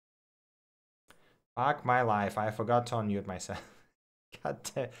Fuck my life. I forgot to unmute myself. God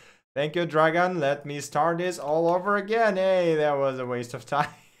damn. Thank you, Dragon. Let me start this all over again. Hey, that was a waste of time.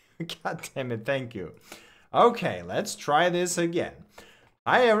 God damn it. Thank you. Okay, let's try this again.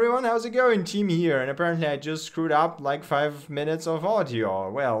 Hi everyone, how's it going? Team here, and apparently I just screwed up like 5 minutes of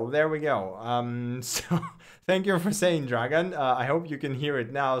audio. Well, there we go. So thank you for saying, Dragon. I hope you can hear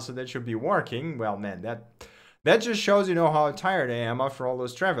it now, so that should be working. Well, man, that just shows how tired I am after all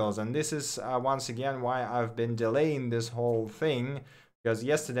those travels, and this is once again why I've been delaying this whole thing, because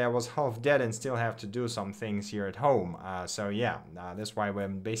yesterday I was half dead and still have to do some things here at home. So yeah, that's why we're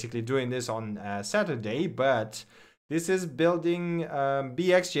basically doing this on Saturday, but this is building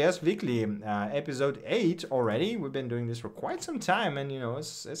BxJS Weekly, episode 8 already. We've been doing this for quite some time, and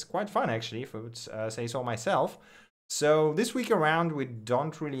it's quite fun actually, if I would say so myself. So this week around, we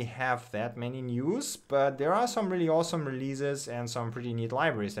don't really have that many news, but there are some really awesome releases and some pretty neat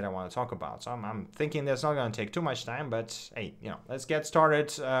libraries that I want to talk about. So I'm thinking that's not going to take too much time, but hey, let's get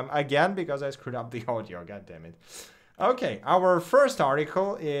started again, because I screwed up the audio, god damn it. Okay, our first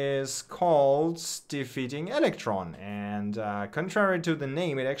article is called Defeating Electron, and contrary to the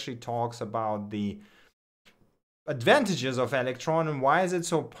name, it actually talks about the advantages of Electron and why is it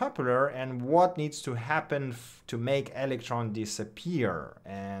so popular and what needs to happen to make Electron disappear.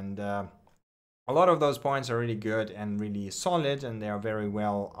 And a lot of those points are really good and really solid, and they are very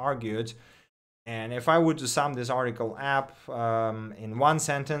well argued. And if I were to sum this article up in one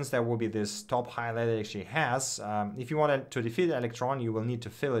sentence, that would be this top highlight it actually has. If you want to defeat Electron, you will need to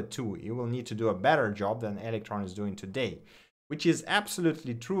fill it too. You will need to do a better job than Electron is doing today, which is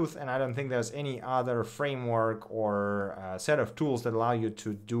absolutely truth. And I don't think there's any other framework or set of tools that allow you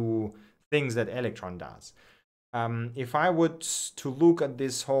to do things that Electron does. If I would to look at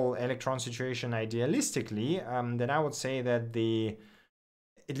this whole Electron situation idealistically, then I would say that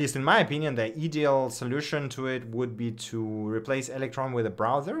at least in my opinion, the ideal solution to it would be to replace Electron with the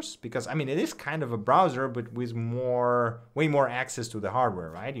browsers, because I mean it is kind of a browser, but with way more access to the hardware,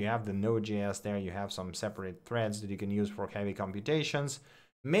 right? You have the Node.js there, you have some separate threads that you can use for heavy computations,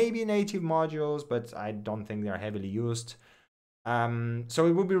 maybe native modules, but I don't think they're heavily used. So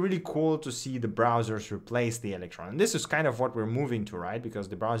it would be really cool to see the browsers replace the Electron. And this is kind of what we're moving to, right? Because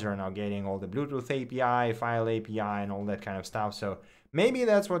the browser are now getting all the Bluetooth API, file API, and all that kind of stuff. So maybe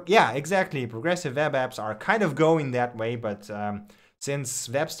that's what, yeah, exactly. Progressive web apps are kind of going that way, but since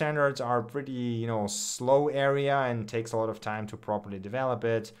web standards are pretty, slow area and takes a lot of time to properly develop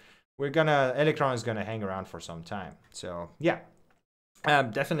it, Electron is gonna hang around for some time. So yeah.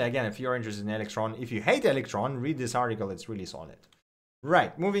 Definitely, again, if you're interested in Electron, if you hate Electron, read this article, it's really solid.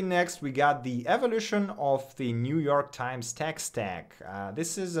 Right, moving next, we got the evolution of the New York Times tech stack.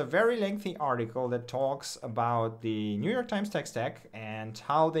 This is a very lengthy article that talks about the New York Times tech stack and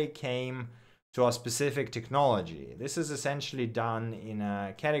how they came to a specific technology. This is essentially done in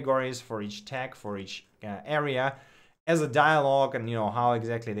categories for each tech, for each area, as a dialogue, and how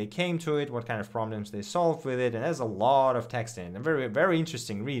exactly they came to it, what kind of problems they solved with it, and there's a lot of text in it. A very, very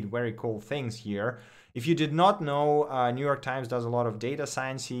interesting read, very cool things here. If you did not know, New York Times does a lot of data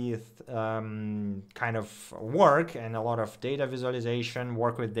sciencey kind of work and a lot of data visualization,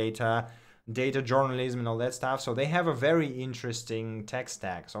 work with data journalism and all that stuff. So they have a very interesting tech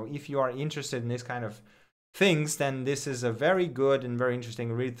stack. So if you are interested in this kind of things, then this is a very good and very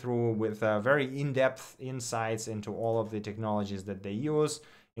interesting read through with very in-depth insights into all of the technologies that they use,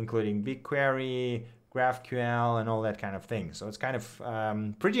 including BigQuery, GraphQL, and all that kind of thing. So it's kind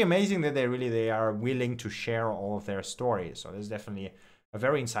of pretty amazing that they are willing to share all of their stories. So this is definitely a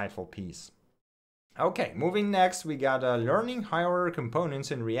very insightful piece. Okay, moving next, we got learning high-order components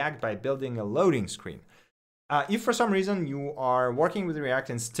in React by building a loading screen. If for some reason you are working with React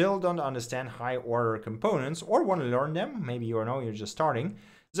and still don't understand high-order components or want to learn them, maybe you're just starting,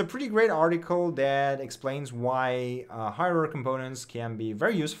 there's a pretty great article that explains why high-order components can be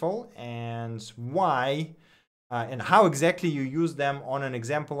very useful and why and how exactly you use them on an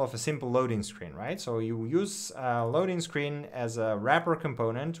example of a simple loading screen, right? So you use a loading screen as a wrapper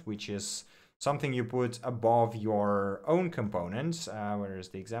component, which is something you put above your own component. Where is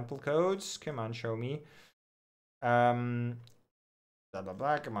the example code? Come on, show me. Blah blah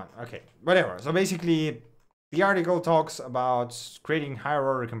blah, come on, okay, whatever. So basically the article talks about creating higher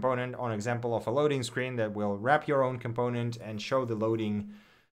order component on example of a loading screen that will wrap your own component and show the loading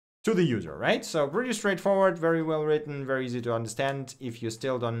to the user, right? So pretty straightforward, very well written, very easy to understand. If you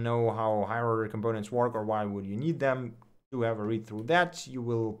still don't know how higher order components work or why would you need them, do have a read through that. You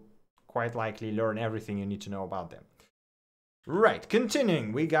will quite likely learn everything you need to know about them. Right,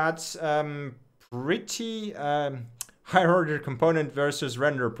 continuing, we got pretty high order component versus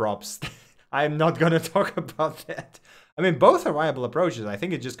render props. I'm not gonna talk about that. I mean, both are viable approaches. I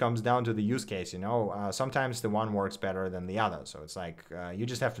think it just comes down to the use case, you know. Sometimes the one works better than the other. So it's like, you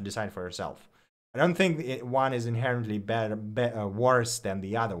just have to decide for yourself. I don't think one is inherently worse than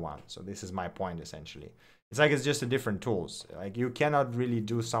the other one. So this is my point, essentially. It's like it's just a different tools. Like you cannot really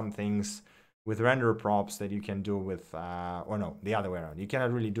do some things with render props that you can do with, or no, the other way around. You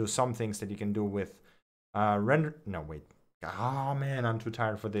cannot really do some things that you can do with render. No, wait. Oh man, I'm too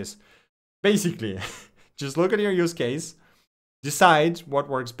tired for this. Basically, just look at your use case, decide what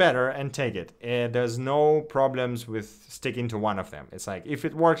works better, and take it. There's no problems with sticking to one of them. It's like, if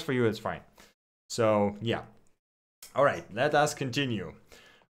it works for you, it's fine. So, yeah. All right, let us continue.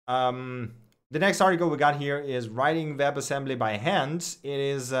 The next article we got here is writing WebAssembly by hand. It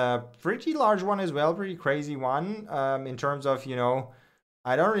is a pretty large one as well, pretty crazy one, in terms of, you know,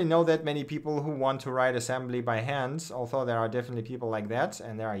 I don't really know that many people who want to write assembly by hand, although there are definitely people like that,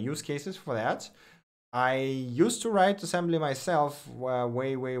 and there are use cases for that. I used to write assembly myself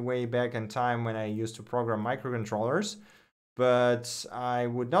way back in time when I used to program microcontrollers, but I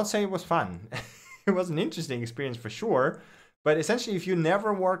would not say it was fun. It was an interesting experience for sure, but essentially if you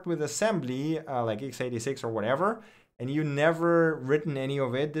never worked with assembly, like x86 or whatever, and you never written any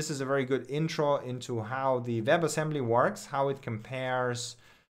of it, this is a very good intro into how the WebAssembly works, how it compares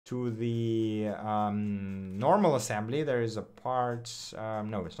to the normal assembly. There is a part,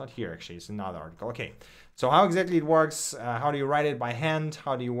 no, it's not here actually, it's another article. Okay, so how exactly it works, how do you write it by hand,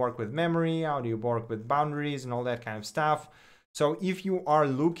 how do you work with memory, how do you work with boundaries and all that kind of stuff. So if you are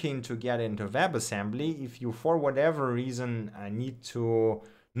looking to get into WebAssembly, if you for whatever reason need to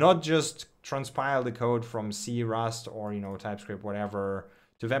not just transpile the code from C, Rust, or, you know, TypeScript, whatever,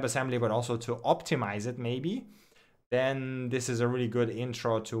 to WebAssembly, but also to optimize it maybe, then this is a really good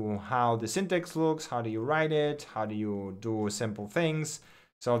intro to how the syntax looks, how do you write it, how do you do simple things.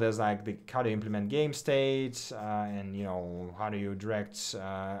 So there's like the how to implement game state, and, you know, how do you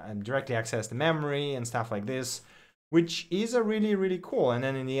directly access the memory and stuff like this, which is a really cool. And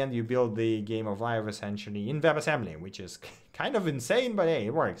then in the end, you build the game of life essentially in WebAssembly, which is kind of insane, but hey,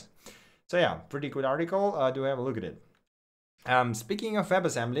 it works. So yeah, pretty good article. Do have a look at it. Speaking of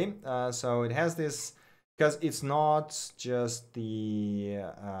WebAssembly, so it has this, because it's not just the,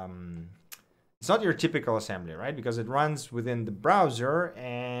 it's not your typical assembly, right? Because it runs within the browser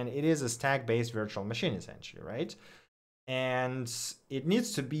and it is a stack-based virtual machine essentially, right? And it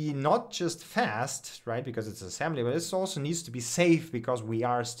needs to be not just fast, right, because it's assembly, but it also needs to be safe because we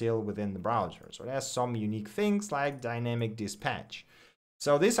are still within the browser. So it has some unique things like dynamic dispatch.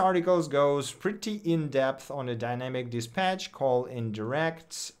 So this article goes pretty in-depth on a dynamic dispatch, call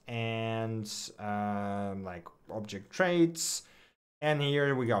indirect, and like object traits. And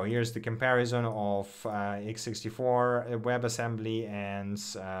here we go. Here's the comparison of x64 WebAssembly and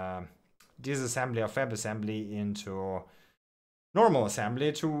disassembly of WebAssembly into normal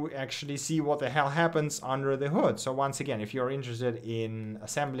assembly to actually see what the hell happens under the hood. So once again, if you're interested in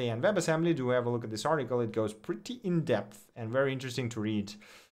assembly and WebAssembly, do have a look at this article. It goes pretty in-depth and very interesting to read.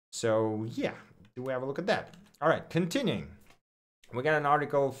 So yeah, do have a look at that. All right, continuing. We got an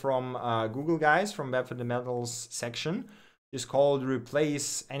article from Google guys from Web Fundamentals section. It's called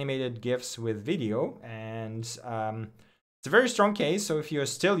Replace Animated GIFs with Video. And it's a very strong case, so if you're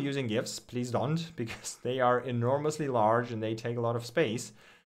still using GIFs, please don't, because they are enormously large and they take a lot of space.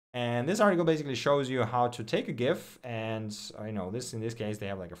 And this article basically shows you how to take a GIF, and you know, in this case, they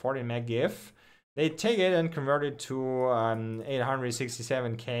have like a 14 meg GIF. They take it and convert it to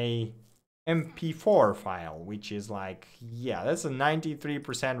 867K MP4 file, which is like, yeah, that's a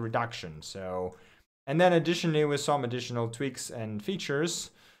 93% reduction. So, and then additionally, with some additional tweaks and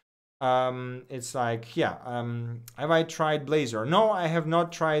features, it's like, yeah, have I tried Blazor? No, I have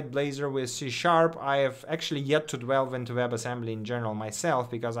not tried Blazor with C#. I have actually yet to delve into WebAssembly in general myself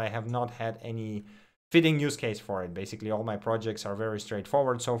because I have not had any fitting use case for it. Basically, all my projects are very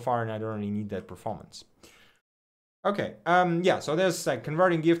straightforward so far, and I don't really need that performance. Okay, yeah, so there's like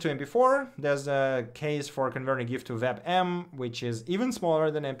converting GIF to MP4. There's a case for converting GIF to WebM, which is even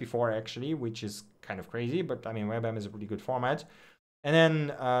smaller than MP4 actually, which is kind of crazy, but I mean, WebM is a pretty good format. And then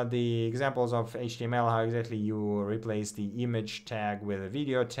the examples of HTML, how exactly you replace the image tag with a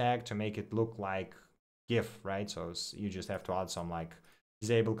video tag to make it look like GIF, right? So you just have to add some like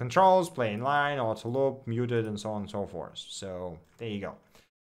disable controls, play inline, auto loop, muted, and so on and so forth. So there you go.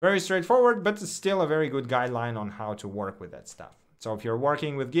 Very straightforward, but it's still a very good guideline on how to work with that stuff. So if you're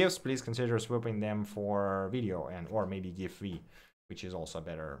working with GIFs, please consider swapping them for video or maybe GIF-V, which is also a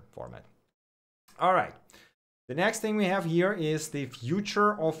better format. All right. The next thing we have here is the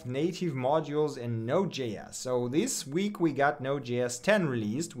future of native modules in Node.js. So this week we got Node.js 10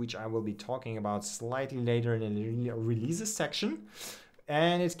 released, which I will be talking about slightly later in the releases section.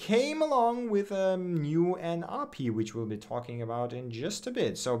 And it came along with a new NRP, which we'll be talking about in just a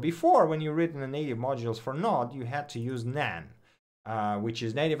bit. So before, when you written the native modules for Node, you had to use NAN, which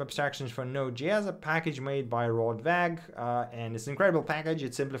is native abstractions for Node.js, a package made by Webpack, and it's an incredible package.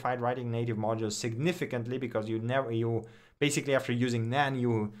 It simplified writing native modules significantly because you basically after using NAN,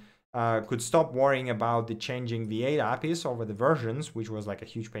 you could stop worrying about the changing V8 APIs over the versions, which was like a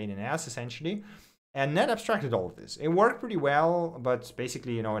huge pain in the ass essentially. And Net abstracted all of this. It worked pretty well, but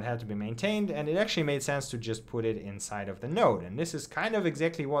basically, it had to be maintained, and it actually made sense to just put it inside of the node. And this is kind of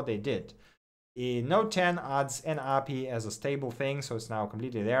exactly what they did. In Node 10 adds an API as a stable thing, so it's now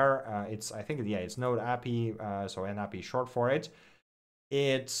completely there. It's Node API, so an API is short for it.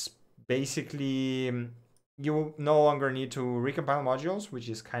 It's basically, you no longer need to recompile modules, which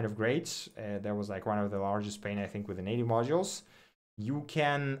is kind of great. That was like one of the largest pain, I think, with the native modules. You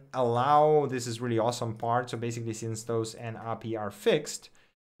can allow, this is really awesome part, so basically since those NRP are fixed,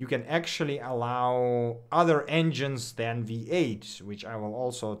 you can actually allow other engines than V8, which I will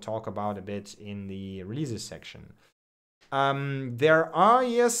also talk about a bit in the releases section. There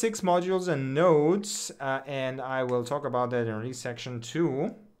are 6 modules and nodes, and I will talk about that in the release section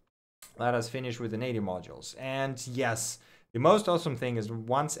too. Let us finish with the native modules. And yes, the most awesome thing is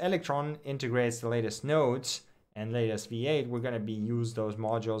once Electron integrates the latest nodes, and latest V8, we're going to use those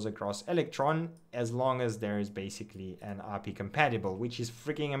modules across Electron as long as there is basically an API compatible, which is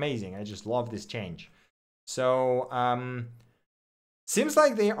freaking amazing. I just love this change. So seems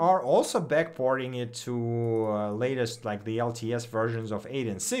like they are also backporting it to latest, like the LTS versions of 8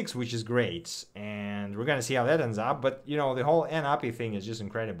 and 6, which is great. And we're going to see how that ends up. But, the whole NAPI thing is just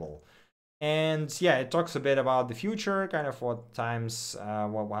incredible. And yeah, it talks a bit about the future, kind of what times,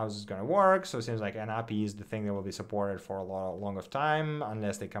 how this is going to work. So it seems like NAPI is the thing that will be supported for a long of time,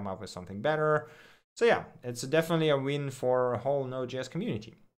 unless they come up with something better. So yeah, it's definitely a win for a whole Node.js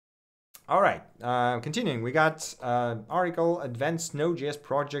community. All right, continuing, we got article, Advanced Node.js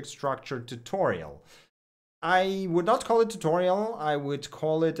Project Structure Tutorial. I would not call it tutorial. I would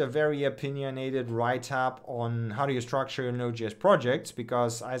call it a very opinionated write-up on how do you structure your Node.js projects,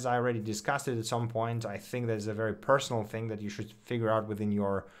 because as I already discussed it at some point, I think that is a very personal thing that you should figure out within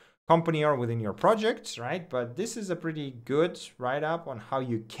your company or within your project, right? But this is a pretty good write-up on how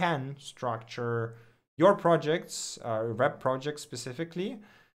you can structure your projects, web projects specifically,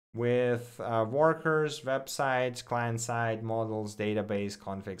 with workers, websites, client-side, models, database,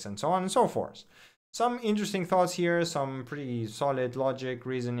 configs, and so on and so forth. Some interesting thoughts here, some pretty solid logic,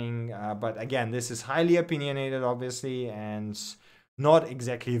 reasoning, but again, this is highly opinionated, obviously, and not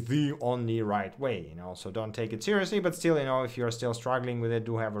exactly the only right way, so don't take it seriously, but still, if you're still struggling with it,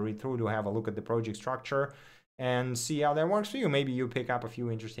 do have a read through, do have a look at the project structure and see how that works for you. Maybe you pick up a few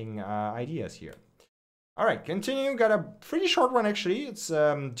interesting ideas here. All right, continue. Got a pretty short one, actually. It's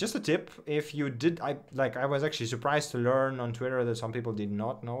just a tip. If you did, I was actually surprised to learn on Twitter that some people did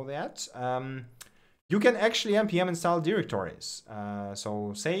not know that. You can actually npm install directories.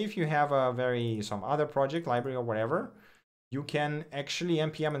 So say if you have some other project, library or whatever, you can actually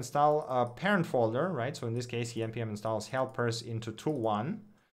npm install a parent folder, right? So in this case, he npm installs helpers into tool1.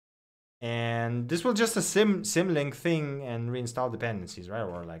 And this will just a symlink thing and reinstall dependencies, right?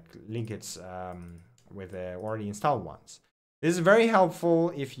 Or like link it with the already installed ones. This is very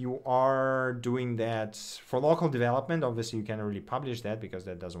helpful if you are doing that for local development. Obviously, you can't really publish that because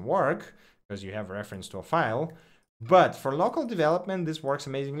that doesn't work, because you have a reference to a file. But for local development, this works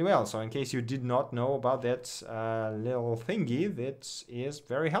amazingly well. So in case you did not know about that little thingy, that is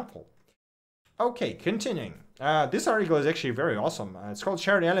very helpful. Okay, continuing. This article is actually very awesome. It's called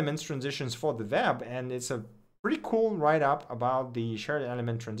Shared Elements Transitions for the Web, and it's a pretty cool write-up about the shared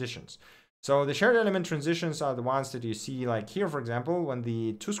element transitions. So the shared element transitions are the ones that you see, like here, for example, when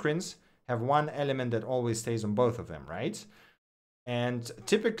the two screens have one element that always stays on both of them, right? And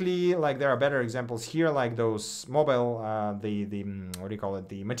typically, like, there are better examples here, like those mobile, what do you call it?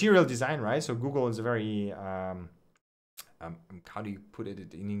 The material design, right? So Google is a very, how do you put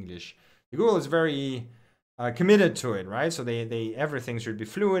it in English? Google is very committed to it, right? So everything should be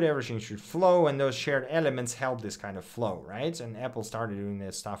fluid, everything should flow, and those shared elements help this kind of flow, right? And Apple started doing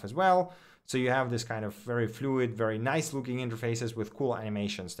this stuff as well. So you have this kind of very fluid, very nice looking interfaces with cool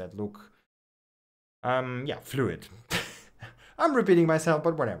animations that look, yeah, fluid. I'm repeating myself,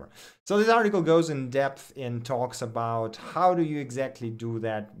 but whatever. So this article goes in depth and talks about how do you exactly do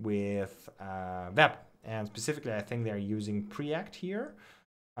that with web. And specifically, I think they're using Preact here.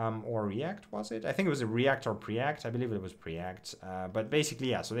 or React, was it? I think it was a React or Preact. I believe it was Preact. But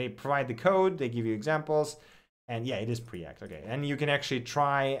basically, yeah, so they provide the code, they give you examples, and yeah, it is Preact. Okay, and you can actually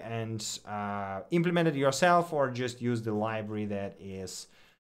try and implement it yourself or just use the library that is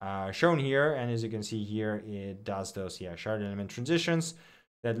shown here. And as you can see here, it does those, yeah, shared element transitions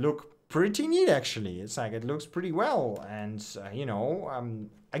that look pretty neat, actually. It's like, it looks pretty well. And, you know,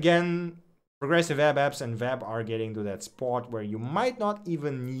 again, progressive web apps and web are getting to that spot where you might not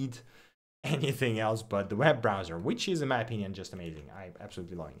even need anything else but the web browser, which is, in my opinion, just amazing. I'm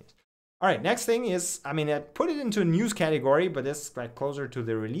absolutely loving it. All right, next thing is, I mean, I put it into a news category, but it's like closer to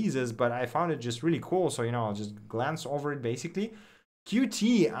the releases, but I found it just really cool. So, you know, I'll just glance over it basically.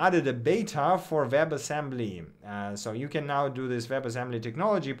 Qt added a beta for WebAssembly. So you can now do this WebAssembly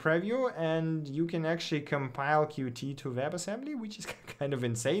technology preview, and you can actually compile Qt to WebAssembly, which is kind of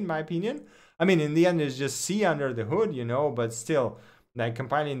insane, in my opinion. I mean, in the end, it's just C under the hood, you know, but still, like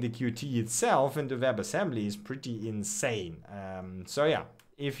compiling the Qt itself into WebAssembly is pretty insane. So yeah,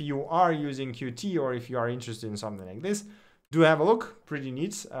 if you are using Qt or if you are interested in something like this, do have a look. Pretty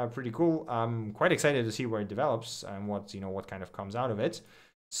neat, pretty cool. I'm quite excited to see where it develops and what, you know, what kind of comes out of it.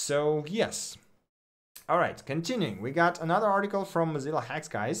 So yes. All right, continuing. We got another article from Mozilla Hacks,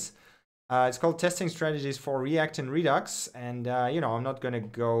 guys. It's called Testing Strategies for React and Redux. And, you know, I'm not going to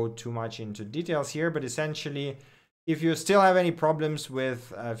go too much into details here, but essentially, if you still have any problems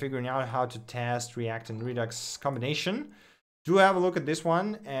with figuring out how to test React and Redux combination, do have a look at this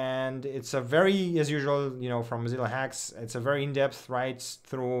one. And it's a very, as usual, you know, from Mozilla Hacks, it's a very in-depth, right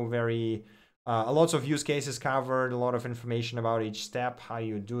through, very, a lots of use cases covered, a lot of information about each step, how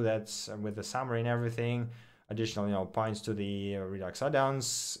you do that with the summary and everything. Additional, you know, points to the Redux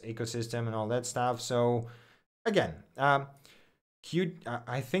add-ons ecosystem and all that stuff. So again,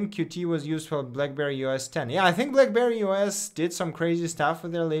 I think Qt was used for BlackBerry OS 10. Yeah, I think BlackBerry OS did some crazy stuff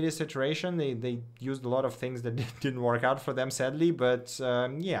with their latest iteration. They used a lot of things that didn't work out for them, sadly. But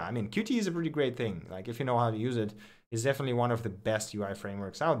yeah, I mean, Qt is a pretty great thing. Like, if you know how to use it, it's definitely one of the best UI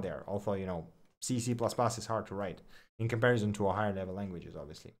frameworks out there. Although, you know, C++ is hard to write in comparison to a higher level languages,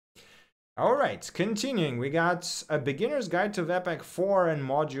 obviously. All right, continuing, we got a beginner's guide to Webpack 4 and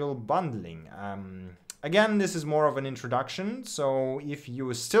module bundling. Again, this is more of an introduction. So if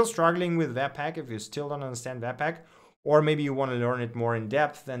you're still struggling with Webpack, if you still don't understand Webpack, or maybe you want to learn it more in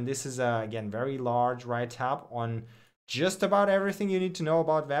depth, then this is a, again, very large write-up on just about everything you need to know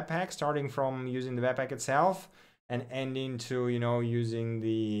about Webpack, starting from using the Webpack itself and ending to, you know, using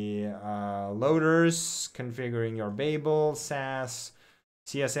the loaders, configuring your Babel, Sass,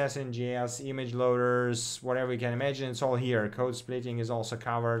 CSS and JS, image loaders, whatever you can imagine, it's all here. Code splitting is also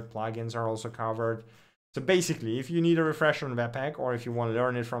covered, plugins are also covered. So basically, if you need a refresher on Webpack or if you want to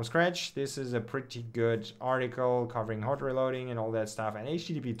learn it from scratch, this is a pretty good article covering hot reloading and all that stuff, and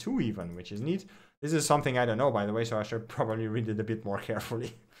HTTP 2 even, which is neat. This is something I don't know, by the way, so I should probably read it a bit more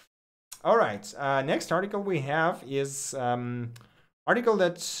carefully. All right, next article we have is article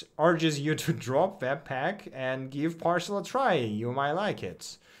that urges you to drop Webpack and give Parcel a try. You might like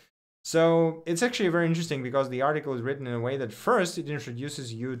it. So it's actually very interesting because the article is written in a way that first it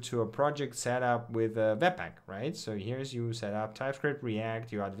introduces you to a project setup with Webpack, right? So here's you set up TypeScript,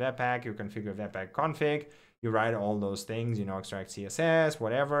 React, you add Webpack, you configure Webpack config, you write all those things, you know, extract CSS,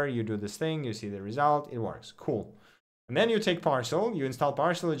 whatever, you do this thing, you see the result, it works, cool. And then you take Parcel, you install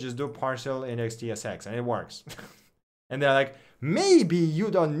Parcel, you just do Parcel index.tsx, and it works. And they're like, maybe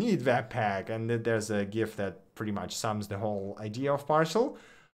you don't need Webpack. And there's a GIF that pretty much sums the whole idea of Parcel.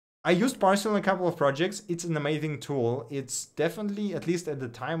 I used Parcel in a couple of projects. It's an amazing tool. It's definitely, at least at the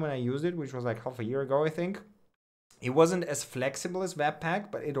time when I used it, which was like half a year ago, I think, it wasn't as flexible as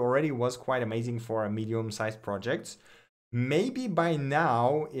Webpack, but it already was quite amazing for a medium-sized project. Maybe by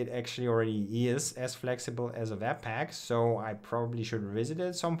now it actually already is as flexible as a Webpack, so I probably should revisit it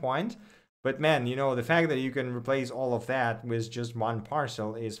at some point. But man, you know, the fact that you can replace all of that with just one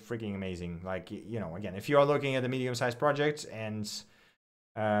Parcel is freaking amazing. Like, you know, again, if you are looking at a medium-sized project and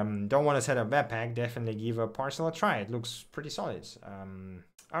don't want to set up Webpack, definitely give a Parcel a try. It looks pretty solid.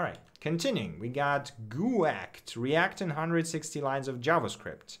 All right, continuing. We got Gooact, React in 160 lines of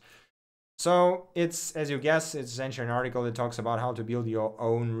JavaScript. So it's, as you guess, it's essentially an article that talks about how to build your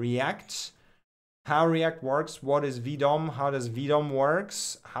own React, how React works, what is VDOM, how does VDOM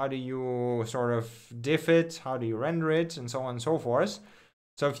works, how do you sort of diff it, how do you render it, and so on and so forth.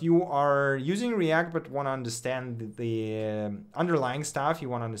 So if you are using React but want to understand the underlying stuff, you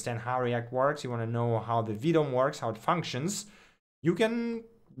want to understand how React works, you want to know how the VDOM works, how it functions, you can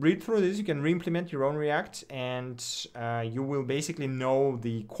read through this, you can re-implement your own React, and you will basically know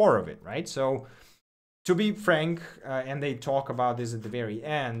the core of it, right? So to be frank, and they talk about this at the very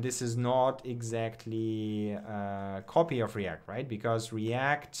end, this is not exactly a copy of React, right? Because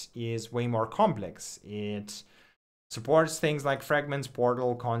React is way more complex. It supports things like fragments,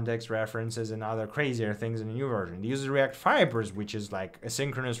 portal, context, references, and other crazier things in the new version. It uses React Fibers, which is like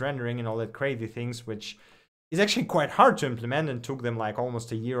asynchronous rendering and all that crazy things, which is actually quite hard to implement and took them like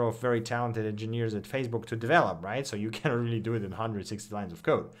almost a year of very talented engineers at Facebook to develop, right? So you cannot really do it in 160 lines of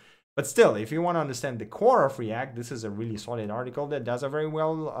code. But still, if you want to understand the core of React, this is a really solid article that does a very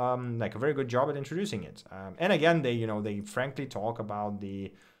well, like a very good job at introducing it. And again, they frankly talk about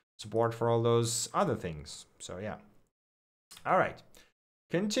the support for all those other things. So yeah. All right.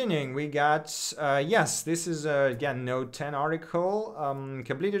 Continuing, we got, yes, this is, again, Node 10 article,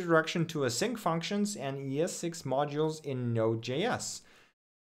 complete introduction to async functions and ES6 modules in Node.js.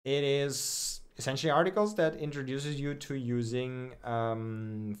 It is essentially articles that introduces you to using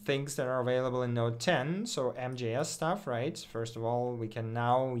things that are available in Node 10. So MJS stuff, right? First of all, we can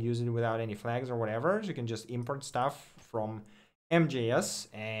now use it without any flags or whatever. So you can just import stuff from MJS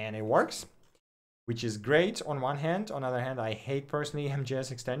and it works, which is great on one hand. On the other hand, I hate personally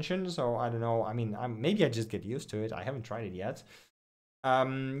MJS extensions, so I don't know. I mean, maybe I just get used to it. I haven't tried it yet.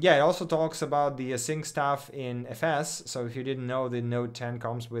 Yeah, it also talks about the async stuff in FS. So if you didn't know, the Node 10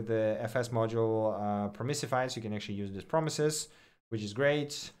 comes with the FS module permissified, so you can actually use these promises, which is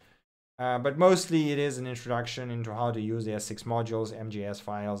great. But mostly it is an introduction into how to use the S6 modules, MJS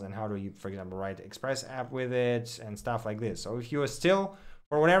files, and how to, for example, write Express app with it and stuff like this. So if you are still,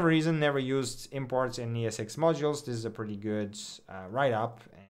 for whatever reason, never used imports in ES6 modules, this is a pretty good write-up,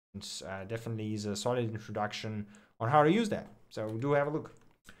 and definitely is a solid introduction on how to use that. So do have a look.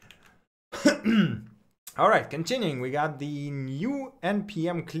 All right, continuing, we got the new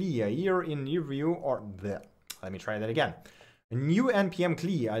NPM CLI, a year in review, or let me try that again. A new NPM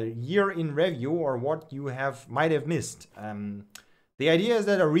CLI, a year in review, or what you might have missed. The idea is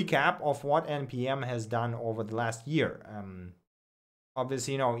that a recap of what NPM has done over the last year.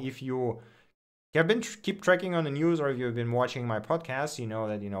 Obviously, if you have been keep tracking on the news, or if you've been watching my podcast, you know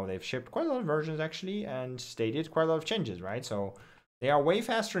that they've shipped quite a lot of versions actually, and they did quite a lot of changes, right? So they are way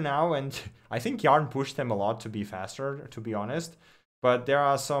faster now, and I think Yarn pushed them a lot to be faster, to be honest. But there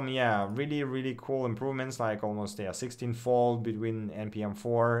are some, yeah, really, really cool improvements, like almost 16-fold between NPM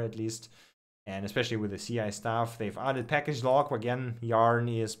 4 at least, and especially with the CI stuff. They've added package lock. Again, Yarn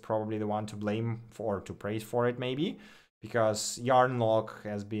is probably the one to blame for, to praise for it maybe, because Yarn lock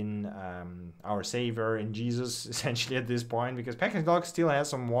has been our savior and Jesus essentially at this point, because package lock still has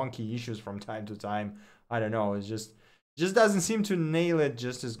some wonky issues from time to time. I don't know, it's just doesn't seem to nail it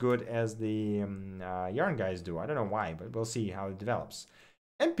just as good as the Yarn guys do. I don't know why, but we'll see how it develops.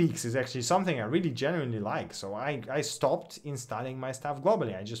 npx is actually something I really genuinely like, so I stopped installing my stuff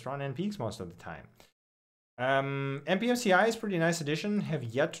globally. I just run npx most of the time. npm CI is pretty nice addition. Have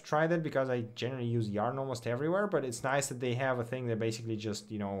yet to try that because I generally use Yarn almost everywhere, but it's nice that they have a thing that basically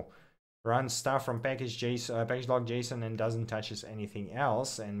just runs stuff from package log JSON and doesn't touches anything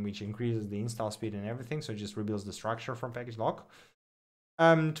else, and which increases the install speed and everything. So it just rebuilds the structure from package log.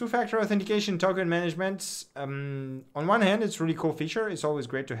 Two-factor authentication, token management. On one hand, it's a really cool feature. It's always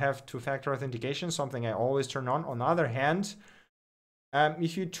great to have two-factor authentication, something I always turn on. On the other hand,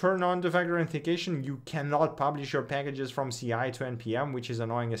 if you turn on two-factor authentication, you cannot publish your packages from CI to NPM, which is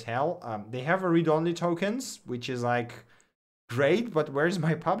annoying as hell. They have a read-only tokens, which is like great, but where's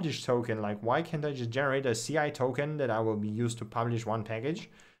my publish token? Like, why can't I just generate a CI token that I will be used to publish one package?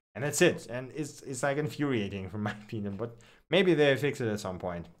 And that's it. And it's like infuriating from my opinion, but maybe they fix it at some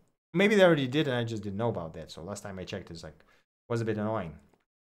point. Maybe they already did and I just didn't know about that. So last time I checked, it's like, was a bit annoying.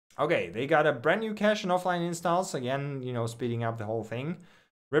 Okay, they got a brand new cache and offline installs. Again, speeding up the whole thing.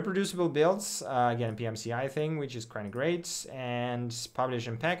 Reproducible builds, again, PMCI thing, which is kind of great. And publish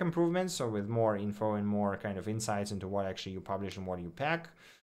and pack improvements, so with more info and more kind of insights into what actually you publish and what you pack.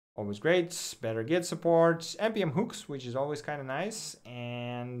 Always great. Better Git support. NPM hooks, which is always kind of nice.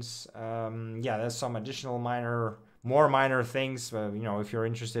 And yeah, there's some additional more minor things. If you're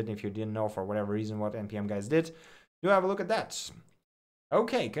interested, if you didn't know for whatever reason what NPM guys did, do have a look at that.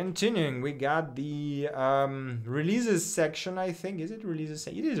 Okay, continuing, we got the releases section, I think. Is it releases?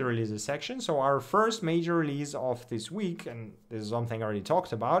 It is a releases section. So our first major release of this week, and this is something I already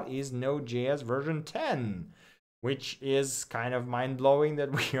talked about, is Node.js version 10, which is kind of mind-blowing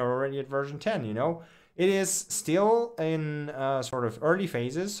that we are already at version 10, It is still in sort of early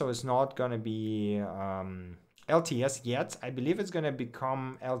phases, so it's not going to be LTS yet. I believe it's going to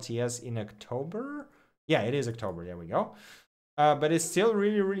become LTS in October. Yeah, it is October. There we go. But it's still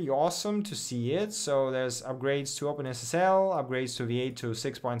really, really awesome to see it. So there's upgrades to OpenSSL, upgrades to V8 to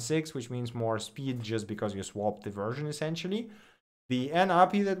 6.6, which means more speed just because you swapped the version essentially. The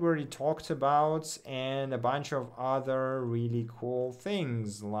NAPI that we already talked about, and a bunch of other really cool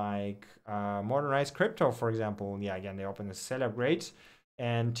things like modernized crypto, for example. Yeah, again, the OpenSSL upgrade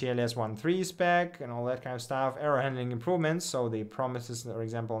and TLS 1.3 spec and all that kind of stuff. Error handling improvements. So the promises, for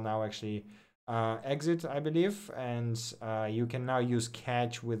example, now actually exit, I believe, and you can now use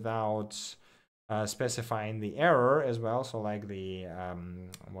catch without specifying the error as well. So like the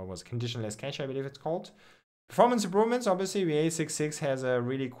what was conditionless catch, I believe it's called. Performance improvements, obviously, V8.6.6 has a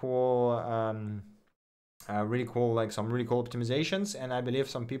really cool, like some really cool optimizations, and I believe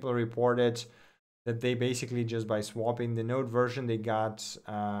some people reported that they basically just by swapping the Node version, they got,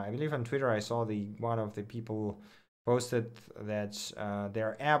 I believe on Twitter I saw one of the people posted that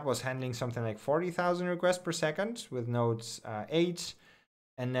their app was handling something like 40,000 requests per second with Node 8,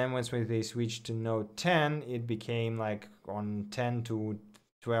 and then once they switched to Node 10, it became like on 10 to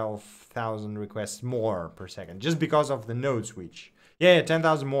 12,000 requests more per second, just because of the node switch. Yeah,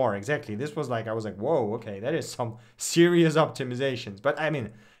 10,000 more, exactly. This was like, I was like, whoa, okay, that is some serious optimizations. But I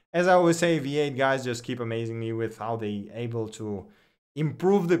mean, as I always say, V8 guys just keep amazing me with how they able to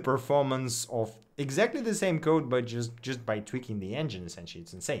improve the performance of exactly the same code, but just by tweaking the engine, essentially.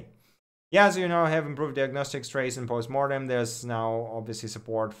 It's insane. Yeah, so you now have improved diagnostics, trace, and postmortem. There's now obviously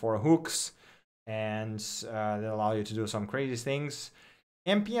support for hooks, and that allow you to do some crazy things.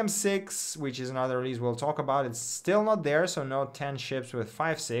 npm-6, which is another release we'll talk about, it's still not there, so Node 10 ships with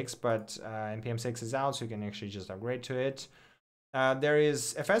 5.6, but npm-6 is out, so you can actually just upgrade to it. There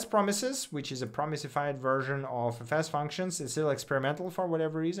is FS promises, which is a promisified version of FS functions. It's still experimental for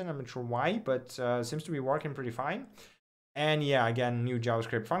whatever reason, I'm not sure why, but seems to be working pretty fine. And yeah, again, new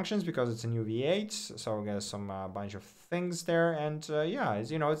JavaScript functions because it's a new V8, so there's some bunch of things there. And yeah,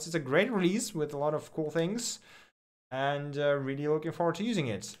 it's a great release with a lot of cool things. And really looking forward to using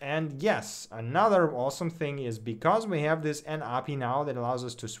it. And yes, another awesome thing is because we have this NAPI now that allows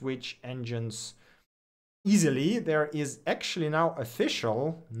us to switch engines easily, there is actually now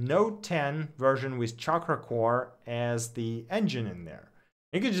official Node 10 version with Chakra Core as the engine in there.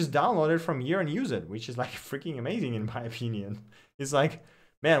 You can just download it from here and use it, which is like freaking amazing in my opinion. It's like,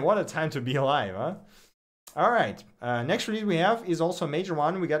 man, what a time to be alive, huh? All right, next release we have is also a major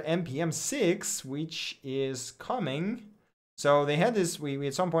one. We got npm-6, which is coming. So they had this, we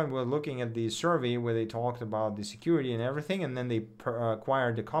at some point were looking at the survey where they talked about the security and everything, and then they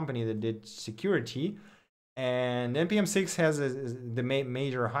acquired the company that did security. And npm-6 has the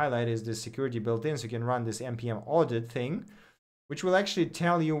major highlight is the security built in, so you can run this npm audit thing, which will actually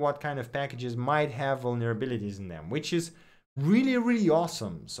tell you what kind of packages might have vulnerabilities in them, which is really, really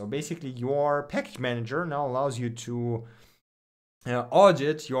awesome. So basically your package manager now allows you to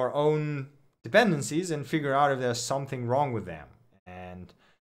audit your own dependencies and figure out if there's something wrong with them. And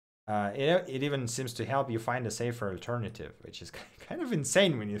it even seems to help you find a safer alternative, which is kind of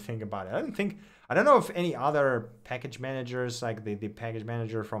insane when you think about it. I don't know if any other package managers, like the package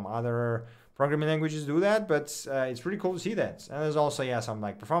manager from other programming languages do that, but it's pretty cool to see that. And there's also, yeah, some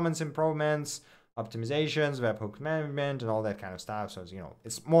like performance improvements, optimizations, webhook management, and all that kind of stuff. So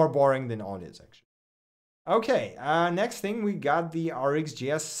it's more boring than audits actually. Okay, next thing we got the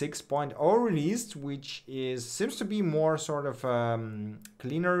RxJS 6.0 released, which seems to be more sort of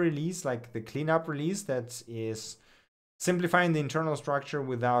cleaner release, like the cleanup release that is simplifying the internal structure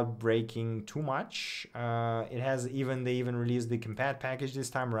without breaking too much. They even released the compat package this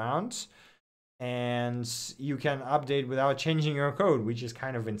time around. And you can update without changing your code, which is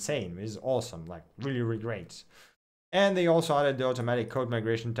kind of insane. It's awesome, like really, really great. And they also added the automatic code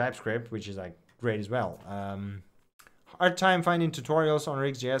migration TypeScript, which is like great as well. Hard time finding tutorials on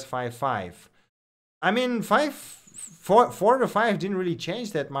RxJS 5.5. I mean, 4 to 5 didn't really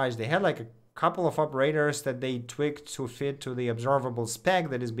change that much. They had like a couple of operators that they tweaked to fit to the observable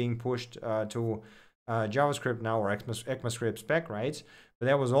spec that is being pushed to JavaScript now, or ECMAScript spec, right? But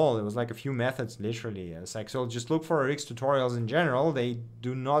that was all. It was like a few methods, literally. It's like, so just look for Rx tutorials in general. They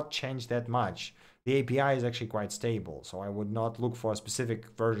do not change that much. The API is actually quite stable, so I would not look for specific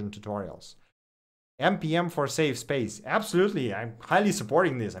version tutorials. npm for safe space. Absolutely, I'm highly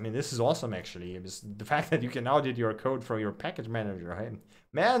supporting this. I mean, this is awesome, actually. It's the fact that you can audit your code from your package manager, right?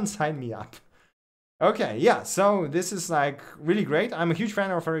 Man, sign me up. Okay, yeah, so this is like really great. I'm a huge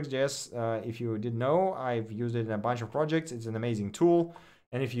fan of RxJS. If you didn't know, I've used it in a bunch of projects. It's an amazing tool.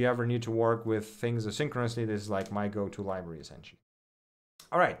 And if you ever need to work with things asynchronously, this is like my go-to library, essentially.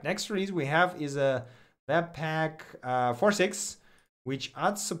 All right, next release we have is a Webpack 4.6. which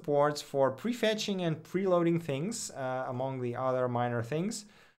adds supports for prefetching and preloading things, among the other minor things.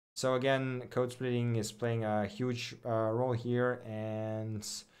 So again, code splitting is playing a huge role here, and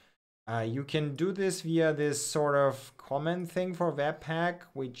you can do this via this sort of comment thing for Webpack,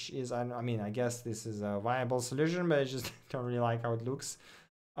 which is, I mean, I guess this is a viable solution, but I just don't really like how it looks.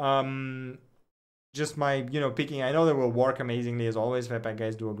 Just my, picking, I know that will work amazingly as always. Webpack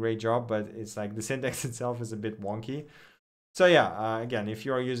guys do a great job, but it's like the syntax itself is a bit wonky. So yeah, again, if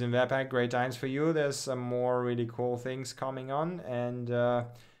you are using Webpack, great times for you. There's some more really cool things coming on, and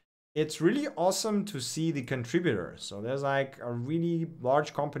it's really awesome to see the contributors. So there's like a really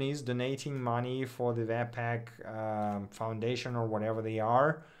large companies donating money for the Webpack Foundation or whatever they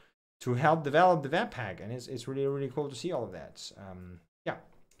are to help develop the Webpack, and it's really, really cool to see all of that. Yeah.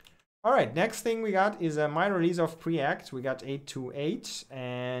 All right, next thing we got is a minor release of Preact. We got 8.2.8,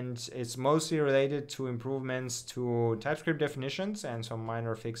 and it's mostly related to improvements to TypeScript definitions and some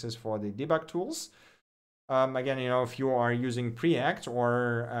minor fixes for the debug tools. Again, if you are using Preact,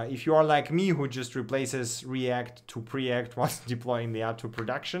 or if you are like me who just replaces React to Preact while deploying the app to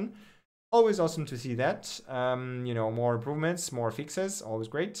production, always awesome to see that. More improvements, more fixes, always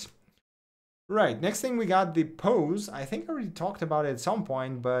great. Right, next thing we got the pose. I think I already talked about it at some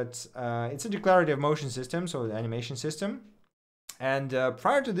point, but it's a declarative motion system, so the animation system. And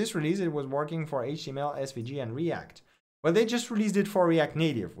prior to this release, it was working for HTML, SVG, and React. Well, they just released it for React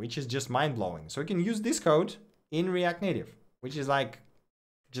Native, which is just mind-blowing. So you can use this code in React Native, which is like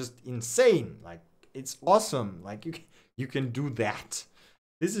just insane. Like, it's awesome. Like, you can do that.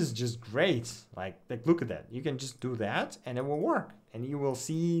 This is just great. Like look at that. You can just do that and it will work. And you will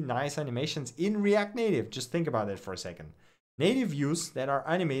see nice animations in React Native. Just think about it for a second. Native views that are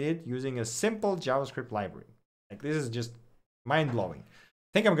animated using a simple JavaScript library. Like, this is just mind-blowing.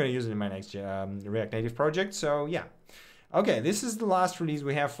 I think I'm going to use it in my next React Native project. So yeah. Okay, this is the last release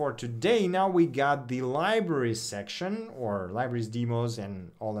we have for today. Now we got the libraries section, or libraries demos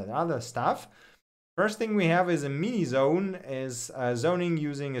and all that other stuff. First thing we have is a mini zone, is zoning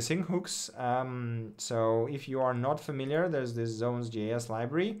using async hooks. So if you are not familiar, there's this zones.js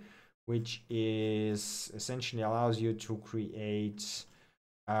library, which is essentially allows you to create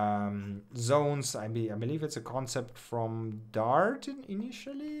zones. I believe it's a concept from Dart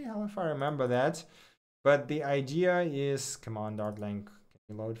initially, if I remember that. But the idea is, come on, Dart link, can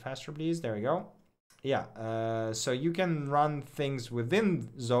you load faster, please? There we go. Yeah, so you can run things within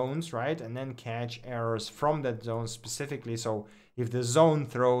zones, right? And then catch errors from that zone specifically. So if the zone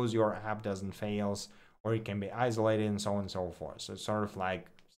throws, your app doesn't fails, or it can be isolated and so on and so forth. So it's sort of like,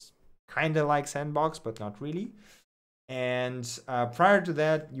 kind of like Sandbox, but not really. And prior to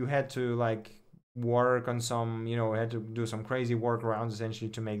that, you had to like work on some, had to do some crazy workarounds essentially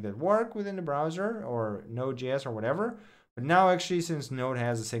to make that work within the browser or Node.js or whatever. But now actually, since Node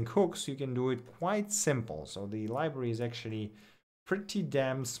has async hooks, you can do it quite simple. So the library is actually pretty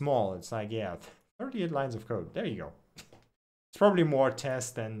damn small. It's like, yeah, 38 lines of code. There you go. It's probably more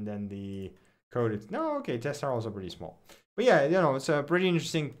tests than the code. No, okay, tests are also pretty small. But yeah, it's a pretty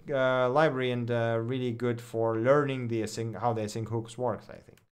interesting library, and really good for learning the how the async hooks works, I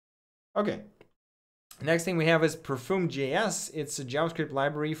think. Okay. Next thing we have is Perfume.js. It's a JavaScript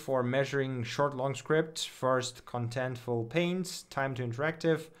library for measuring short, long script, first contentful paint, time to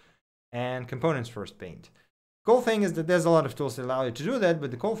interactive, and components first paint. Cool thing is that there's a lot of tools that allow you to do that, but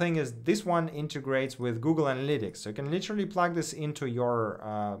the cool thing is this one integrates with Google Analytics. So you can literally plug this into your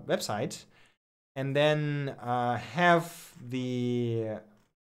website and then have the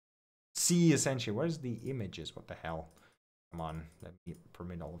see essentially, where's the images? What the hell? Come on, let me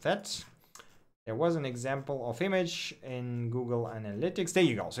permit all of that. There was an example of image in Google Analytics. There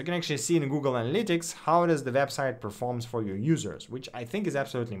you go. So you can actually see in Google Analytics how does the website performs for your users, which I think is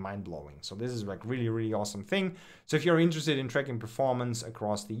absolutely mind-blowing. So this is like really, really awesome thing. So if you're interested in tracking performance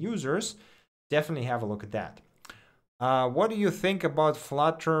across the users, definitely have a look at that. What do you think about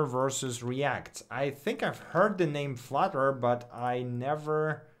Flutter versus React? I think I've heard the name Flutter, but I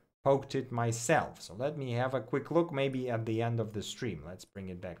never poked it myself. So let me have a quick look, maybe at the end of the stream. Let's bring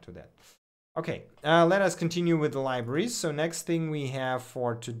it back to that. Okay, let us continue with the libraries. So next thing we have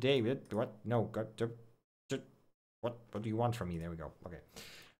for today, what? No, what do you want from me? There we go. Okay.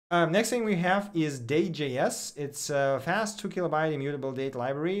 Next thing we have is Day.js. It's a fast 2 kilobyte immutable date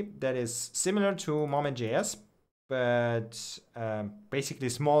library that is similar to Moment.js, but basically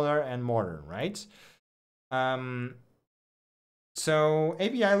smaller and modern, right? So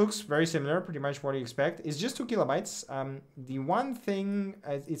API looks very similar, pretty much what you expect. It's just 2 kilobytes. The one thing,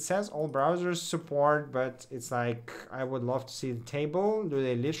 it says all browsers support, but it's like, I would love to see the table. Do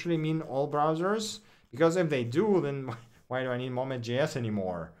they literally mean all browsers? Because if they do, then Why do I need Moment.js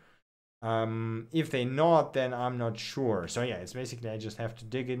anymore? If they not, then I'm not sure. So yeah, it's basically I just have to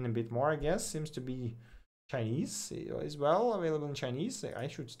dig in a bit more, I guess. Seems to be Chinese as well, available in Chinese. I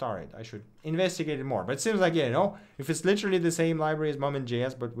should start it. I should investigate it more. But it seems like, yeah, you know, if it's literally the same library as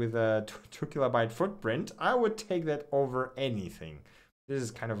Moment.js, but with a 2 kilobyte footprint, I would take that over anything. This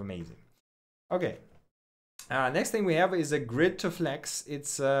is kind of amazing. Okay. Next thing we have is a grid to flex.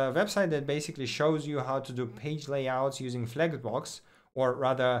 It's a website that basically shows you how to do page layouts using Flexbox, or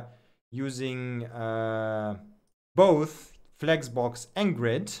rather using both Flexbox and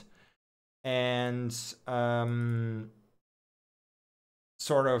grid, and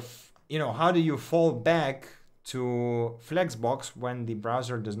sort of, you know, how do you fall back to Flexbox when the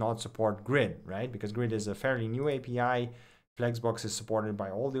browser does not support grid, right? Because grid is a fairly new API. Flexbox is supported by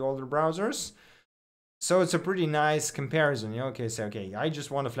all the older browsers. So it's a pretty nice comparison. You know, okay, say, okay, I just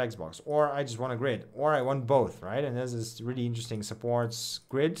want a Flexbox, or I just want a grid, or I want both, right? And there's this really interesting supports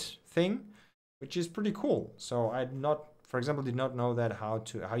grid thing, which is pretty cool. So I for example, did not know that how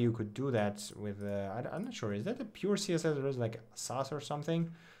you could do that with I'm not sure, is that a pure CSS or is it like Sass or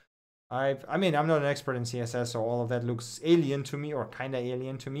something? I mean, I'm not an expert in CSS, so all of that looks alien to me, or kind of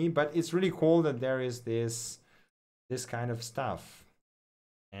alien to me, but it's really cool that there is this kind of stuff.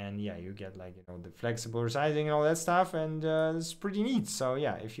 And yeah, you get, like, you know, the flexible resizing and all that stuff, and it's pretty neat. So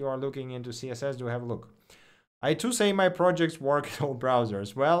yeah, if you are looking into CSS, do have a look. I too say my projects work in all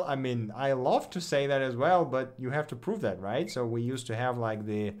browsers. Well, I mean, I love to say that as well, but you have to prove that, right? So we used to have like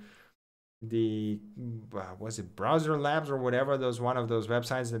the was it Browser Labs or whatever, those one of those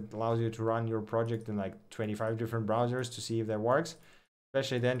websites that allows you to run your project in like 25 different browsers to see if that works.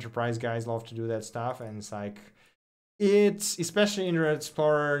 Especially the enterprise guys love to do that stuff, and it's like, it's especially Internet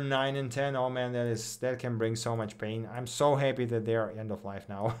Explorer 9 and 10. Oh man, that can bring so much pain. I'm so happy that they are end of life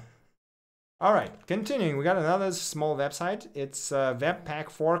now. All right, continuing, we got another small website. It's a Webpack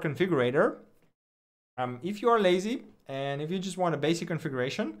 4 configurator. If you are lazy and if you just want a basic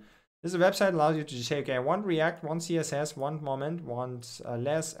configuration, this website allows you to just say, okay, I want React, want CSS, want Moment, want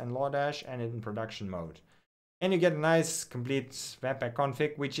less and Lodash, and in production mode. And you get a nice complete Webpack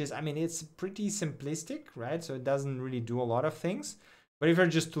config, which is, I mean, it's pretty simplistic, right? So it doesn't really do a lot of things. But if you're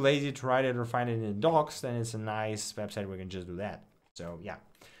just too lazy to write it or find it in the docs, then it's a nice website where you can just do that. So yeah,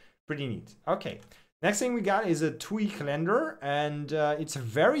 pretty neat. Okay, next thing we got is a TUI calendar, and it's a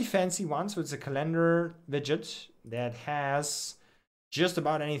very fancy one. So it's a calendar widget that has just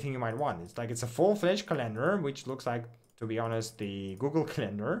about anything you might want. It's a full-fledged calendar, which looks like, to be honest, the Google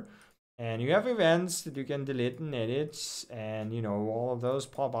Calendar. And you have events that you can delete and edit, and, you know, all of those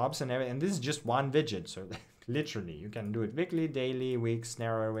pop-ups and everything. And this is just one widget. So literally, you can do it weekly, daily, weeks,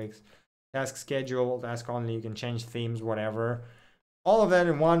 narrower weeks, task schedule, task only. You can change themes, whatever. All of that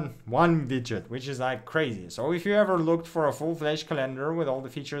in one widget, which is like crazy. So if you ever looked for a full-fledged calendar with all the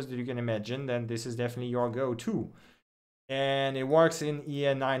features that you can imagine, then this is definitely your go-to. And it works in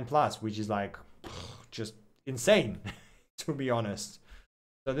EN 9+, which is like just insane, to be honest.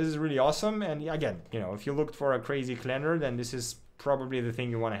 So this is really awesome. And again, you know, if you looked for a crazy calendar, then this is probably the thing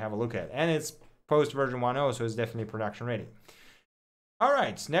you want to have a look at. And it's post version 1.0, so it's definitely production ready. All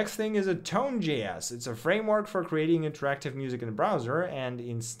right, next thing is a Tone.js. It's a framework for creating interactive music in the browser. And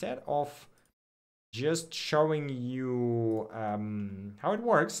instead of just showing you how it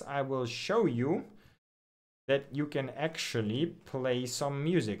works, I will show you that you can actually play some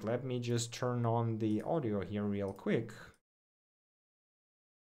music. Let me just turn on the audio here real quick.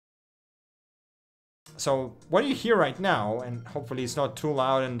 So what you hear right now, and hopefully it's not too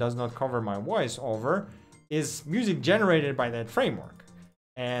loud and does not cover my voice over, is music generated by that framework.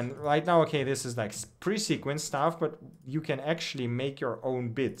 And right now, okay, this is like pre-sequenced stuff, but you can actually make your own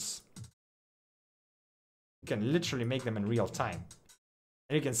bits. You can literally make them in real time.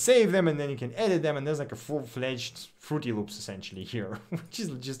 And you can save them, and then you can edit them, and there's like a full-fledged Fruity Loops essentially here, which is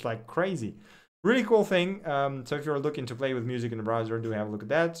just like crazy. Really cool thing. So if you're looking to play with music in the browser, do have a look at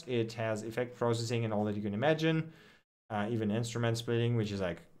that. It has effect processing and all that you can imagine. Even instrument splitting, which is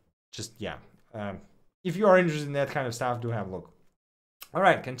like, just, yeah. If you are interested in that kind of stuff, do have a look. All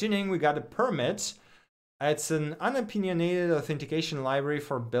right, continuing, we got a permit. It's an unopinionated authentication library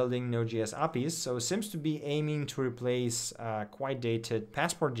for building Node.js APIs. So it seems to be aiming to replace quite dated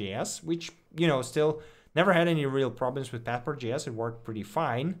Passport.js, which, you know, still never had any real problems with Passport.js. It worked pretty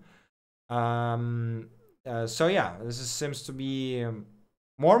fine. So yeah, seems to be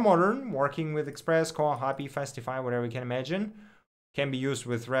more modern, working with Express, Core, Happy, Fastify, whatever you can imagine. Can be used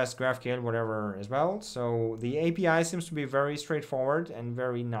with REST, GraphQL, whatever as well. So the API seems to be very straightforward and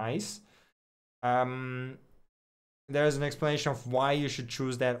very nice. The there's an explanation of why you should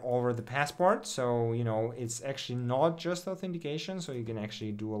choose that over the passport. So, you know, it's actually not just authentication, so you can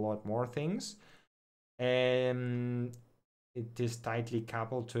actually do a lot more things. And it is tightly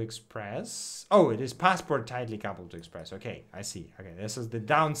coupled to Express. Oh, it is passport tightly coupled to Express. Okay, I see. Okay, this is the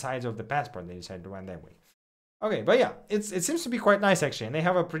downsides of the passport. They decided to run that way. Okay, but yeah, it seems to be quite nice actually. And they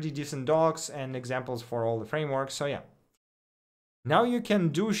have a pretty decent docs and examples for all the frameworks. So yeah. Now you can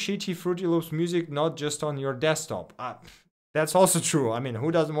do shitty Fruity Loops music not just on your desktop. That's also true. I mean,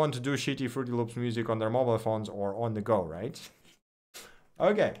 who doesn't want to do shitty Fruity Loops music on their mobile phones or on the go, right?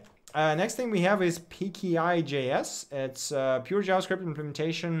 Okay. Next thing we have is PKI.js. It's a pure JavaScript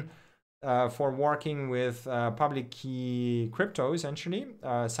implementation for working with public key crypto, essentially.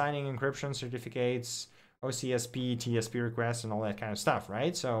 Signing encryption certificates, OCSP, TSP requests, and all that kind of stuff,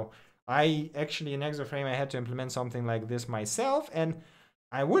 right? So I actually, in Exaframe, I had to implement something like this myself, and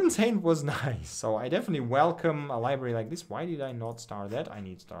I wouldn't say it was nice. So I definitely welcome a library like this. Why did I not start that? I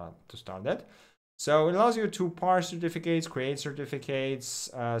need to start that. So it allows you to parse certificates, create certificates,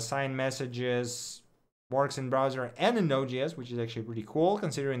 sign messages, works in browser and in Node.js, which is actually pretty cool,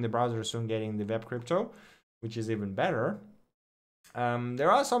 considering the browser is soon getting the web crypto, which is even better.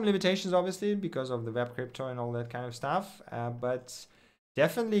 There are some limitations, obviously, because of the web crypto and all that kind of stuff, but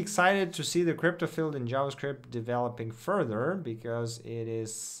definitely excited to see the crypto field in JavaScript developing further, because it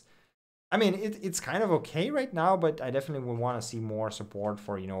is, I mean, it's kind of okay right now, but I definitely would want to see more support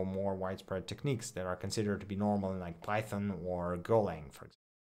for, you know, more widespread techniques that are considered to be normal in like Python or Golang, for example.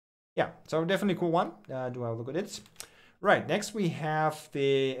 Yeah, so definitely cool one. Do have a look at it. Right, next we have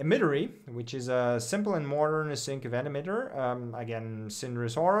the emittery, which is a simple and modern async event emitter. Again, Sindre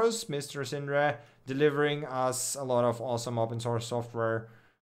Soros, Mr. Sindre, delivering us a lot of awesome open source software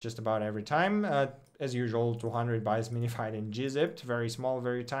just about every time. As usual, 200 bytes minified in gzipped, very small,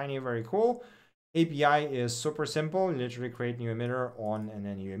 very tiny, very cool. API is super simple. You literally create new emitter on and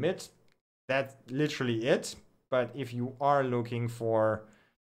then you emit. That's literally it. But if you are looking for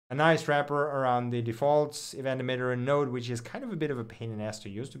a nice wrapper around the defaults, event emitter and Node, which is kind of a bit of a pain in the ass to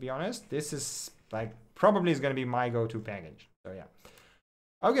use, to be honest, this is like probably is going to be my go-to package. So yeah.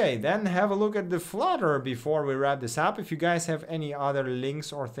 Okay, then have a look at the Flutter before we wrap this up. If you guys have any other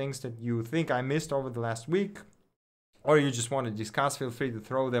links or things that you think I missed over the last week, or you just want to discuss, feel free to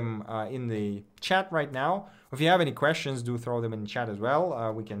throw them in the chat right now. If you have any questions, do throw them in the chat as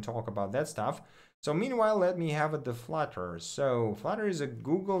well. We can talk about that stuff. So meanwhile, let me have the Flutter. So Flutter is a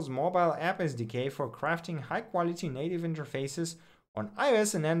Google's mobile app SDK for crafting high-quality native interfaces on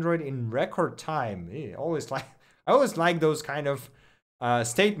iOS and Android in record time. I always like those kind of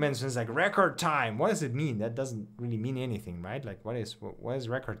statements. It's like record time. What does it mean? That doesn't really mean anything, right? Like what is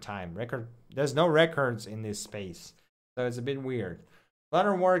record time? There's no records in this space, so it's a bit weird.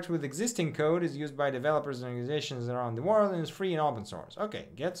 Flutter works with existing code, is used by developers and organizations around the world, and is free and open source. Okay,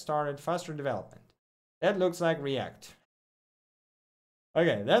 get started, faster development. That looks like React.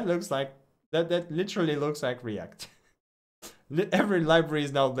 Okay, that literally looks like React. Every library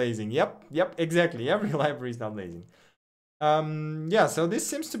is now blazing. Yep, exactly. Every library is now blazing. Yeah, so this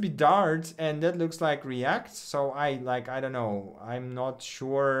seems to be Dart, and that looks like React. So I don't know. I'm not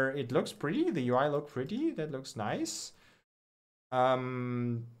sure. It looks pretty. The UI looks pretty. That looks nice.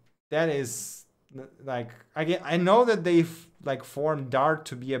 That is like, I know that they've like formed Dart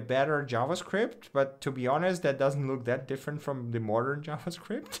to be a better JavaScript, but to be honest, that doesn't look that different from the modern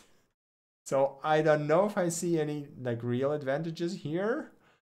JavaScript. So I don't know if I see any like real advantages here.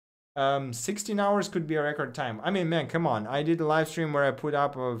 16 hours could be a record time. I mean, man, come on. I did a live stream where I put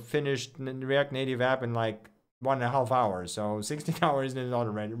up a finished React Native app in like 1.5 hours. So 16 hours is not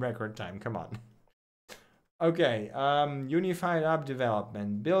a record time. Come on. Okay, unified app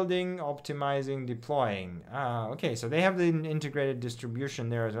development, building, optimizing, deploying. Okay, so they have the integrated distribution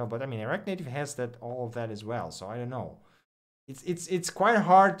there as well. But I mean, React Native has all of that as well. So I don't know. It's quite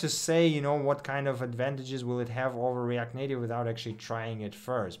hard to say, you know, what kind of advantages will it have over React Native without actually trying it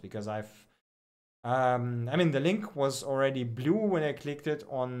first. Because I mean, the link was already blue when I clicked it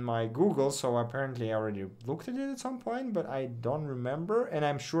on my Google. So apparently I already looked at it at some point, but I don't remember. And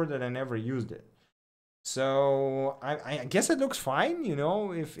I'm sure that I never used it. So I guess it looks fine, you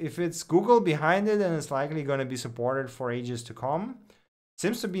know, if it's Google behind it, then it's likely going to be supported for ages to come.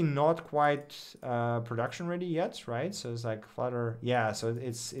 Seems to be not quite production ready yet, right? So it's like Flutter, yeah, so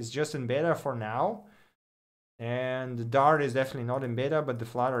it's just in beta for now. And the Dart is definitely not in beta, but the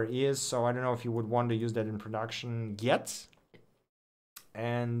Flutter is, so I don't know if you would want to use that in production yet.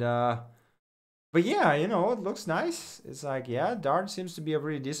 And but yeah, you know, it looks nice. It's like, yeah, Dart seems to be a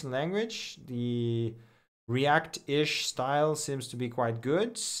pretty decent language. The React-ish style seems to be quite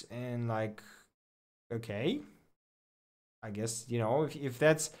good, and like, okay, I guess, you know, if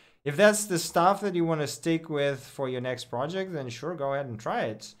that's the stuff that you want to stick with for your next project, then sure, go ahead and try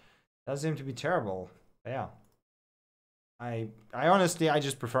it. Doesn't seem to be terrible. Yeah. I honestly, I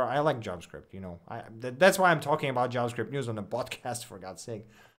just prefer, I like JavaScript, you know. That's why I'm talking about JavaScript news on the podcast, for God's sake.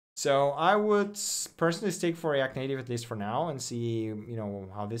 So I would personally stick for React Native, at least for now, and see, you know,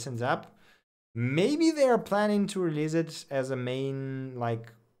 how this ends up. Maybe they're planning to release it as a main,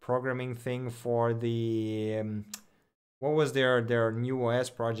 like, programming thing for the, what was their new OS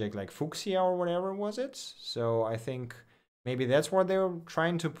project, like Fuchsia or whatever was it? So I think maybe that's what they're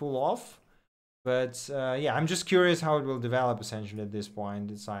trying to pull off. But yeah, I'm just curious how it will develop essentially at this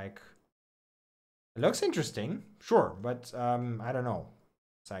point. It's like, it looks interesting, sure, but I don't know.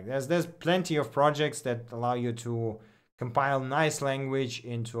 It's like there's plenty of projects that allow you to compile nice language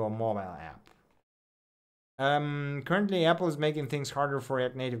into a mobile app. Currently Apple is making things harder for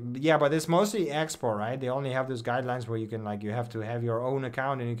React Native. Yeah, but it's mostly Expo, right? They only have those guidelines where you can, like, you have to have your own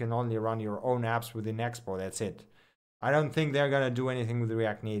account and you can only run your own apps within Expo. That's it. I don't think they're gonna do anything with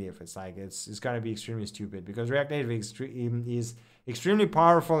React Native. It's like it's gonna be extremely stupid, because React Native is extremely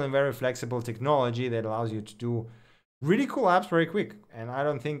powerful and very flexible technology that allows you to do really cool apps very quick. And I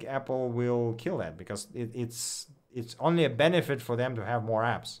don't think Apple will kill that, because it's only a benefit for them to have more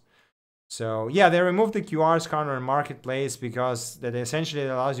apps. So yeah, they removed the QR scanner in Marketplace because that essentially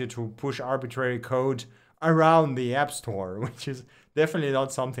allows you to push arbitrary code around the App Store, which is definitely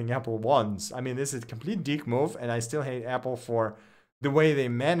not something Apple wants. I mean, this is a complete dick move, and I still hate Apple for the way they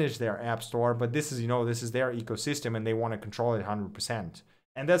manage their App Store, but this is, you know, this is their ecosystem and they want to control it 100%.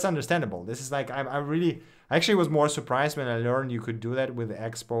 And that's understandable. This is like, I actually was more surprised when I learned you could do that with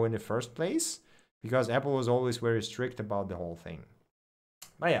Expo in the first place, because Apple was always very strict about the whole thing.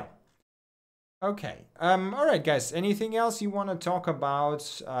 But yeah. Okay. All right, guys. Anything else you want to talk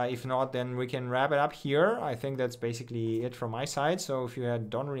about? If not, then we can wrap it up here. I think that's basically it from my side. So if you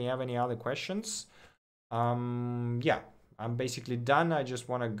don't really have any other questions, yeah, I'm basically done. I just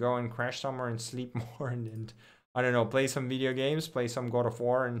want to go and crash somewhere and sleep more and I don't know, play some video games, play some God of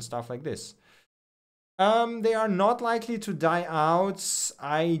War and stuff like this. They are not likely to die out.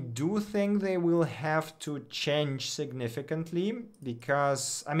 I do think they will have to change significantly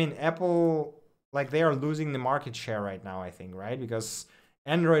because, I mean, Apple, like, they are losing the market share right now, I think, right? Because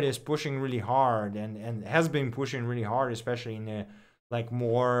Android is pushing really hard and has been pushing really hard, especially in the, like,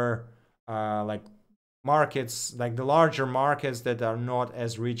 more like markets, like the larger markets that are not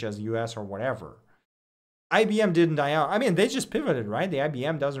as rich as US or whatever. IBM didn't die out. I mean, they just pivoted, right? The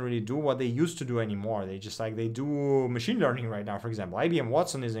IBM doesn't really do what they used to do anymore. They just, like, they do machine learning right now, for example. IBM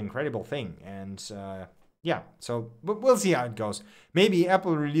Watson is an incredible thing. And yeah, so we'll see how it goes. Maybe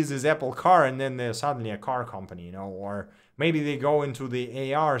Apple releases Apple Car and then they're suddenly a car company, you know, or maybe they go into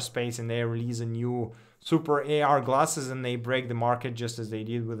the AR space and they release a new super AR glasses and they break the market just as they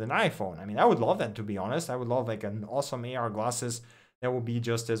did with an iPhone. I mean, I would love that, to be honest. I would love, like, an awesome AR glasses that would be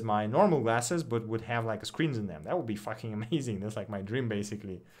just as my normal glasses, but would have, like, screens in them. That would be fucking amazing. That's like my dream,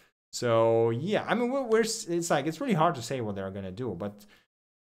 basically. So yeah, I mean, it's like, it's really hard to say what they're gonna do, but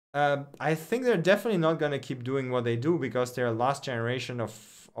I think they're definitely not gonna keep doing what they do because their last generation of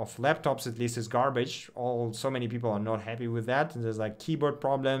laptops, at least, is garbage. So many people are not happy with that. And there's, like, keyboard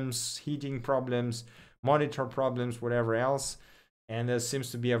problems, heating problems, monitor problems, whatever else. And there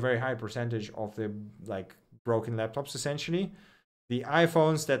seems to be a very high percentage of the, like, broken laptops, essentially. The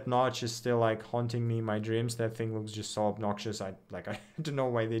iPhones, that notch is still, like, haunting me in my dreams. That thing looks just so obnoxious. I don't know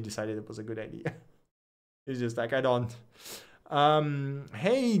why they decided it was a good idea. It's just like, I don't.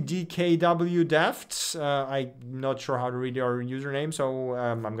 Hey, DKW Deft. I'm not sure how to read your username, so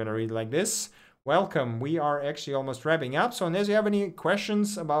I'm going to read it like this. Welcome. We are actually almost wrapping up. So unless you have any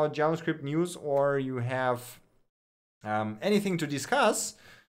questions about JavaScript news or you have anything to discuss,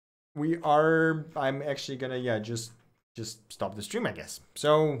 I'm actually going to, yeah, just stop the stream, I guess.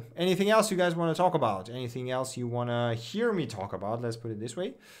 So anything else you guys want to talk about? Anything else you want to hear me talk about? Let's put it this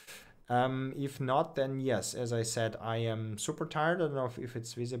way. If not, then yes, as I said, I am super tired. I don't know if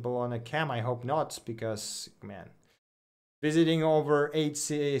it's visible on a cam. I hope not, because, man, visiting over 8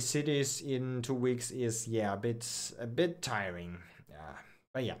 cities in 2 weeks is, yeah, a bit tiring.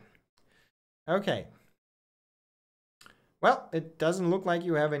 But yeah. Okay. Well, it doesn't look like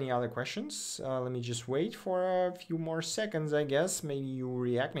you have any other questions. Let me just wait for a few more seconds, I guess. Maybe you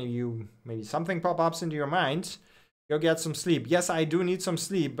react, maybe something pops into your mind. Go get some sleep. Yes, I do need some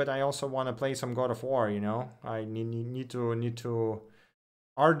sleep, but I also want to play some God of War, you know? I need to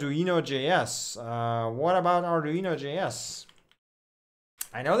Arduino.js. What about Arduino.js?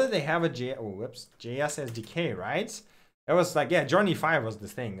 I know that they have a JS SDK, right? It was like, yeah, Journey 5 was the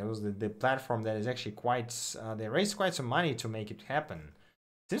thing. It was the platform that is actually quite, they raised quite some money to make it happen.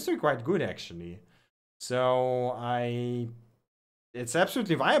 Seems to be quite good, actually. So it's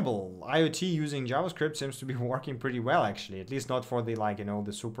absolutely viable. IoT using JavaScript seems to be working pretty well, actually. At least not for the, like, you know,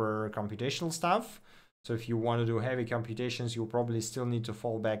 the super computational stuff. So if you want to do heavy computations, you'll probably still need to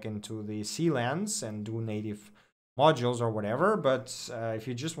fall back into the C lands and do native modules or whatever. But if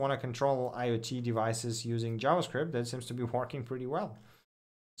you just want to control IoT devices using JavaScript, that seems to be working pretty well.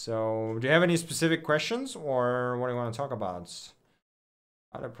 So do you have any specific questions, or what do you want to talk about?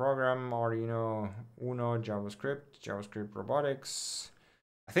 How to program, or, you know, Uno, JavaScript robotics.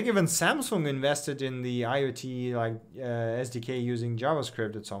 I think even Samsung invested in the IoT like SDK using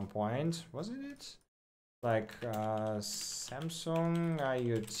JavaScript at some point, wasn't it? Like Samsung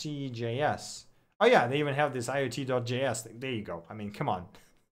IoT JS. Oh yeah, they even have this IoT.js thing. There you go. I mean, come on.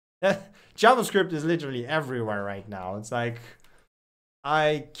 JavaScript is literally everywhere right now. It's like,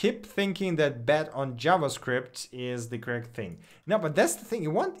 I keep thinking that bet on JavaScript is the correct thing. No, but that's the thing. You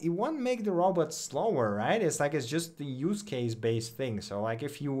want make the robots slower, right? It's like, it's just the use case based thing. So like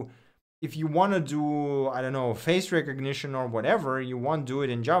if you want to do, I don't know, face recognition or whatever, you won't do it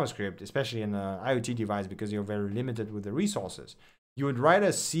in JavaScript, especially in an IoT device, because you're very limited with the resources. You would write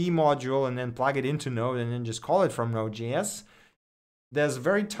a C module and then plug it into Node and then just call it from Node.js. There's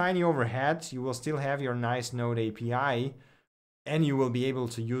very tiny overhead. You will still have your nice Node API, and you will be able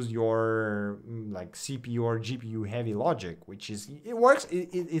to use your like CPU or GPU heavy logic, which is, it works.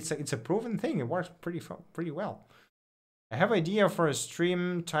 It's a proven thing. It works pretty well. I have idea for a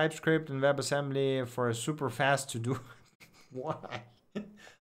stream, TypeScript and WebAssembly for a super fast to do. Why?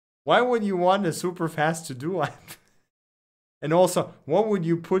 Why would you want a super fast to do app? And also, what would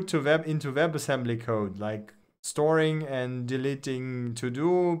you put into WebAssembly code? Like storing and deleting to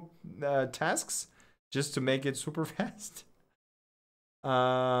do tasks just to make it super fast?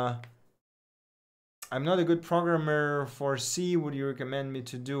 I'm not a good programmer for C. Would you recommend me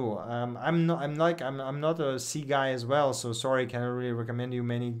to do? I'm not a C guy as well, so sorry, can't really recommend you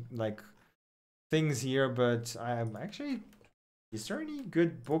many like things here. But I'm actually, is there any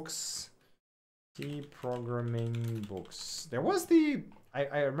good books? C programming books. There was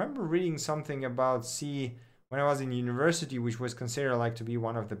I remember reading something about C when I was in university, which was considered like to be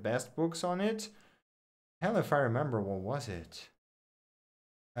one of the best books on it. Hell, if I remember, what was it?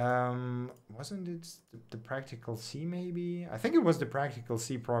 Wasn't it the practical C maybe? I think it was the practical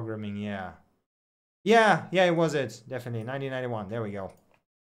C programming, yeah. Yeah, it was it. Definitely, 1991. There we go.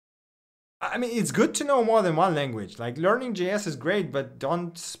 I mean, it's good to know more than one language. Like, learning JS is great, but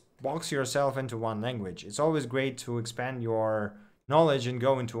don't box yourself into one language. It's always great to expand your knowledge and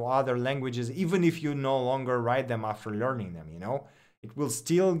go into other languages, even if you no longer write them after learning them, you know? It will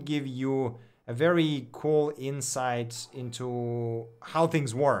still give you a very cool insight into how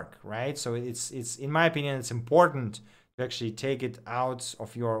things work, right? So it's in my opinion, it's important to actually take it out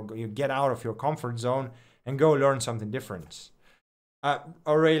of you get out of your comfort zone and go learn something different.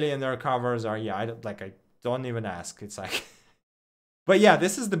 Aurelian, their covers are, yeah, I don't even ask. It's like, but yeah,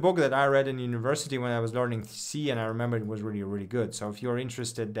 this is the book that I read in university when I was learning C, and I remember it was really, really good. So if you're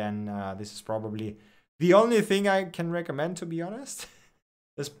interested, then this is probably the only thing I can recommend, to be honest.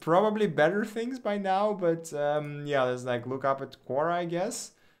 There's probably better things by now, but yeah, there's like, look up at Quora, I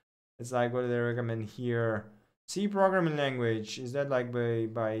guess. It's like, what do they recommend here? C programming language. Is that like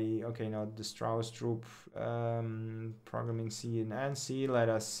by okay, no, the Strauss-Drup programming C and ANSI. Let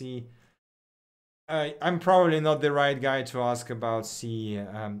us see. I'm probably not the right guy to ask about C.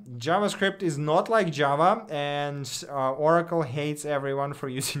 JavaScript is not like Java, and Oracle hates everyone for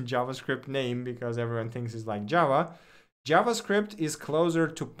using JavaScript name because everyone thinks it's like Java. JavaScript is closer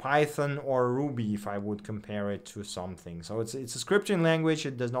to Python or Ruby if I would compare it to something. So it's a scripting language.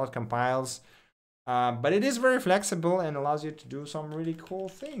 It does not compiles, but it is very flexible and allows you to do some really cool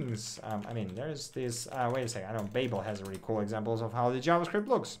things. I mean, there's this, wait a second, I know Babel has really cool examples of how the JavaScript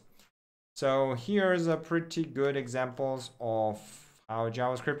looks. So here's a pretty good examples of how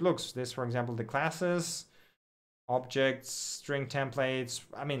JavaScript looks. This, for example, the classes, objects, string templates.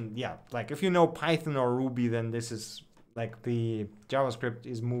 I mean, yeah, like if you know Python or Ruby, then this is like the JavaScript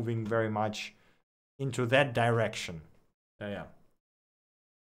is moving very much into that direction. Yeah.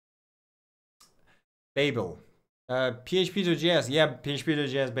 Babel. PHP to JS. Yeah, PHP to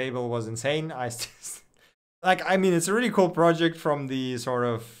JS Babel was insane. I mean, it's a really cool project from the sort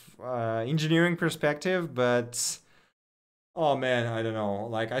of engineering perspective, but oh man, I don't know.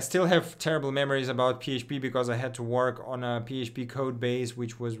 Like, I still have terrible memories about PHP because I had to work on a PHP code base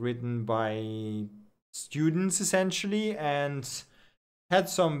which was written by students essentially, and had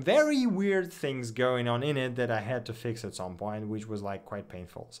some very weird things going on in it that I had to fix at some point, which was like quite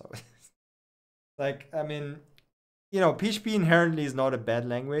painful. So like, I mean, you know, PHP inherently is not a bad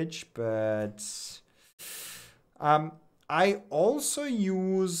language, but I also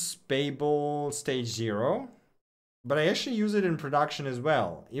use Babel stage 0, but I actually use it in production as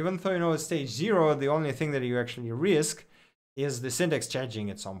well. Even though, you know, at stage 0, the only thing that you actually risk is the syntax changing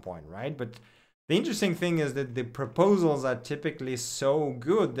at some point, right? But the interesting thing is that the proposals are typically so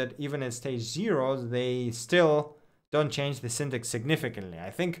good that even at stage 0, they still don't change the syntax significantly.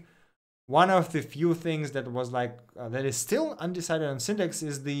 I think one of the few things that was like, that is still undecided on syntax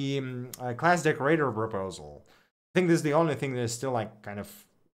is the class decorator proposal. I think this is the only thing that is still like kind of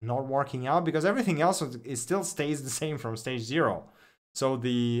not working out, because everything else still stays the same from stage 0. So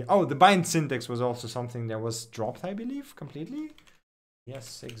the bind syntax was also something that was dropped, I believe, completely. Yes,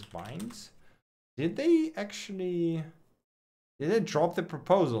 6 binds. Did they drop the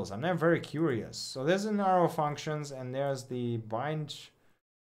proposals? I'm now very curious. So there's an arrow functions and there's the bind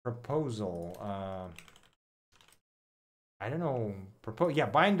proposal. I don't know. Yeah,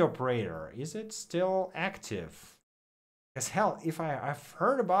 bind operator. Is it still active? Because hell, if I've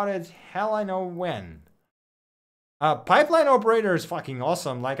heard about it, hell, I know when. Pipeline operator is fucking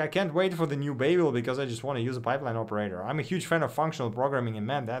awesome. Like, I can't wait for the new Babel because I just want to use a pipeline operator. I'm a huge fan of functional programming, and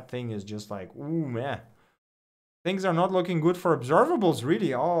man, that thing is just like, ooh, man. Things are not looking good for observables,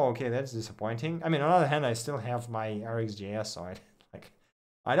 really. Oh, okay, that's disappointing. I mean, on the other hand, I still have my RxJS, so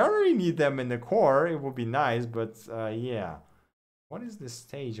I don't really need them in the core. It would be nice, but yeah. What is the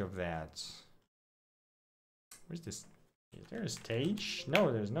stage of that? Where's this? Is there a stage?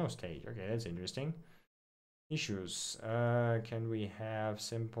 No, there's no stage. Okay, that's interesting. Issues. Can we have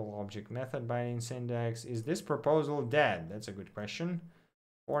simple object method binding syntax? Is this proposal dead? That's a good question.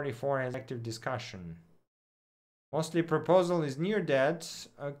 44 has active discussion. Mostly proposal is near dead.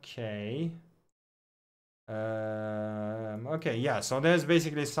 Okay. Okay, yeah, so there's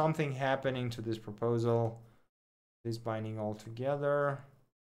basically something happening to this proposal. This binding all together.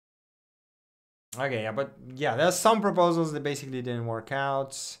 Okay, yeah, but yeah, there's some proposals that basically didn't work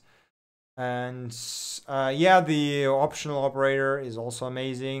out. And yeah, the optional operator is also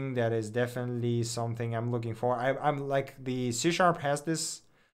amazing. That is definitely something I'm looking for. I'm like, the C# has this,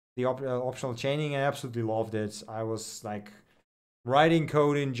 the optional chaining, and I absolutely loved it. I was like, writing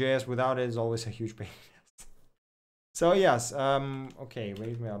code in JS without it is always a huge pain. So yes, okay,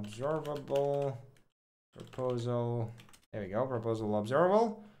 wait, my observable proposal. There we go, proposal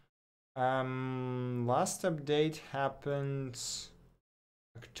observable. Last update happened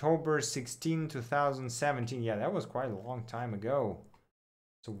October 16, 2017. Yeah, that was quite a long time ago.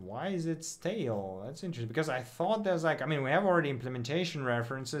 So why is it stale? That's interesting, because I thought there's like, I mean, we have already implementation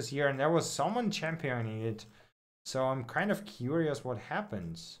references here, and there was someone championing it. So I'm kind of curious what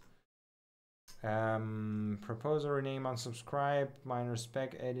happens. Proposal rename unsubscribe, minor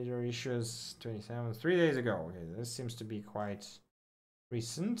spec editor issues 27, 3 days ago. Okay, this seems to be quite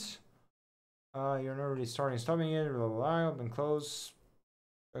recent. You're not really stopping it, blah blah blah, open close.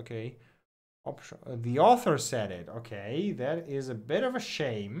 Okay. The author said it. Okay, that is a bit of a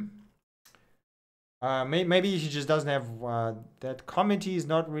shame. Maybe he just doesn't have that committee is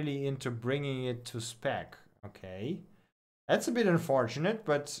not really into bringing it to spec. Okay. That's a bit unfortunate,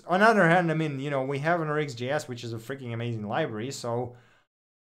 but on the other hand, I mean, you know, we have an RxJS, which is a freaking amazing library, so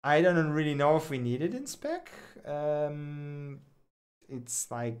I don't really know if we need it in spec.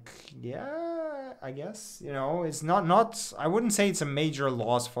 It's like, yeah, I guess, you know, it's not, I wouldn't say it's a major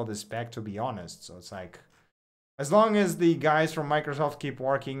loss for the spec, to be honest. So it's like, as long as the guys from Microsoft keep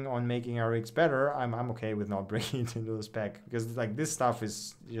working on making Rx better, I'm okay with not bringing it into the spec, because like this stuff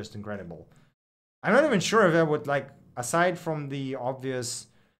is just incredible. I'm not even sure if I would like, aside from the obvious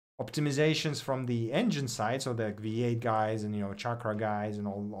optimizations from the engine side, so the V8 guys and, you know, Chakra guys and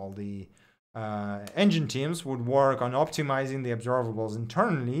all the engine teams would work on optimizing the observables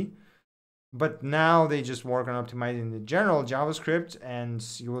internally, but now they just work on optimizing the general JavaScript, and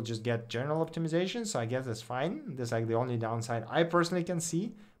you will just get general optimization. So I guess that's fine. That's like the only downside I personally can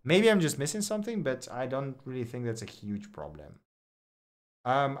see. Maybe I'm just missing something, but I don't really think that's a huge problem.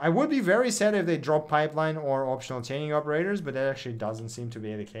 I would be very sad if they drop pipeline or optional chaining operators, but that actually doesn't seem to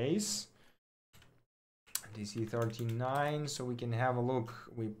be the case. DC39, so we can have a look.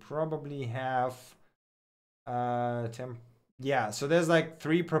 We probably have yeah, so there's like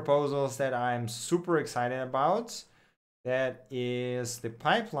 3 proposals that I'm super excited about. That is the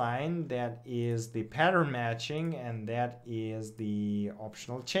pipeline, that is the pattern matching, and that is the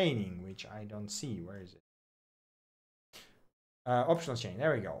optional chaining, which I don't see. Where is it? Optional chain,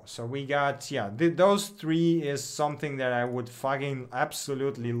 there we go. So we got, yeah, those three is something that I would fucking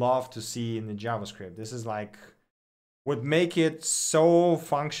absolutely love to see in the JavaScript. This is like, would make it so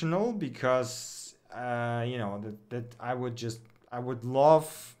functional because, you know, that I would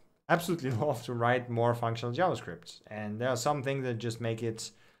love, absolutely love to write more functional JavaScript. And there are some things that just make it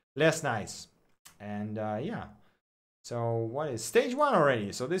less nice. And yeah. So what is stage 1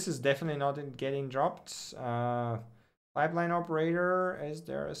 already? So this is definitely not getting dropped. Pipeline operator, is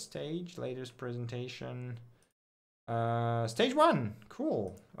there a stage? Latest presentation. Stage 1,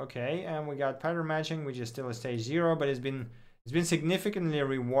 cool. Okay, and we got pattern matching, which is still a stage 0, but it's been significantly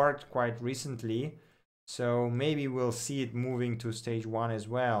reworked quite recently. So maybe we'll see it moving to stage 1 as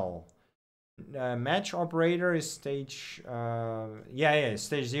well. Match operator is stage yeah,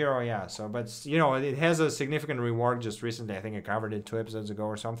 stage 0, yeah. So but you know, it has a significant rework just recently. I think I covered it 2 episodes ago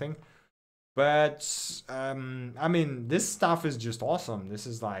or something. But I mean, this stuff is just awesome. This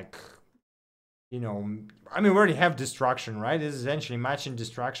is like, you know, I mean, we already have destruction, right? This is essentially matching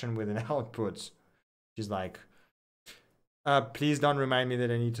destruction with an output, which is like, please don't remind me that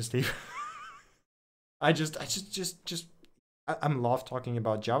I need to sleep. I'm love talking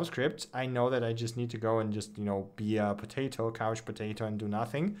about JavaScript. I know that I just need to go and just, you know, be a potato, couch potato, and do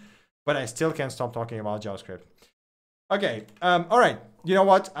nothing, but I still can't stop talking about JavaScript. Okay, all right. You know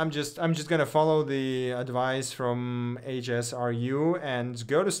what? I'm just gonna follow the advice from HSRU and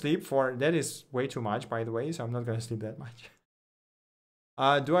go to sleep. For that is way too much, by the way. So I'm not gonna sleep that much.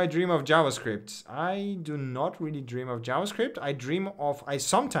 Do I dream of JavaScript? I do not really dream of JavaScript. I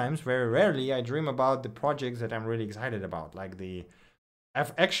sometimes, very rarely, I dream about the projects that I'm really excited about. Like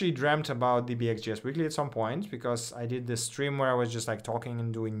I've actually dreamt about the BxJS Weekly at some point because I did this stream where I was just like talking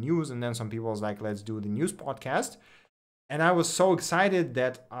and doing news, and then some people was like, let's do the news podcast. And I was so excited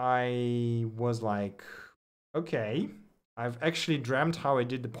that I was like, okay, I've actually dreamt how I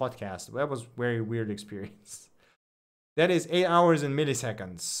did the podcast. That was a very weird experience. That is 8 hours in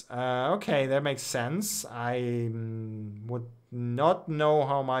milliseconds. Okay, that makes sense. I would not know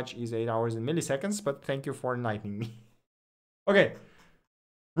how much is 8 hours in milliseconds, but thank you for enlightening me. Okay,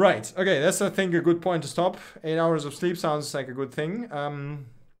 right. Okay, that's I think a good point to stop. 8 hours of sleep sounds like a good thing.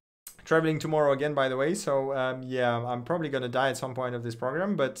 Traveling tomorrow again, by the way, so yeah, I'm probably gonna die at some point of this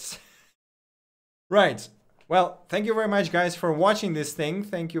program, but right. Well, thank you very much, guys, for watching this thing.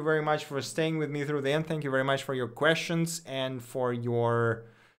 Thank you very much for staying with me through the end. Thank you very much for your questions and for your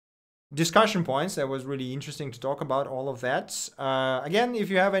discussion points. That was really interesting to talk about all of that. Again, if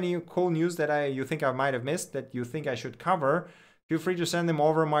you have any cool news that you think I might have missed, that you think I should cover, feel free to send them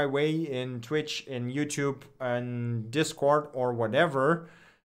over my way in Twitch, in YouTube, and Discord, or whatever.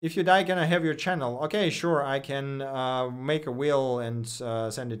 If you die, can I have your channel? Okay, sure, I can make a wheel and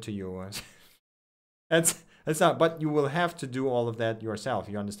send it to you. That's not, but you will have to do all of that yourself.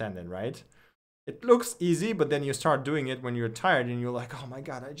 You understand that, right? It looks easy, but then you start doing it when you're tired and you're like, oh my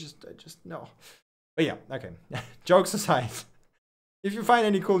god, I just no. But yeah, okay. Jokes aside, if you find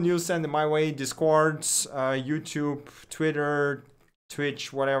any cool news, send it my way. Discord, YouTube, Twitter,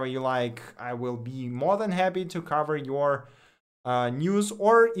 Twitch, whatever you like. I will be more than happy to cover your news,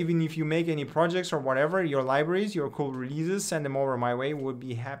 or even if you make any projects or whatever, your libraries, your cool releases, send them over my way. Would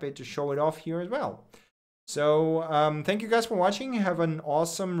be happy to show it off here as well. So thank you guys for watching. Have an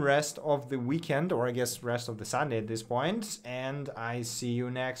awesome rest of the weekend, or I guess rest of the Sunday at this point, and I see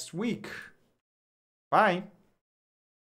you next week. Bye.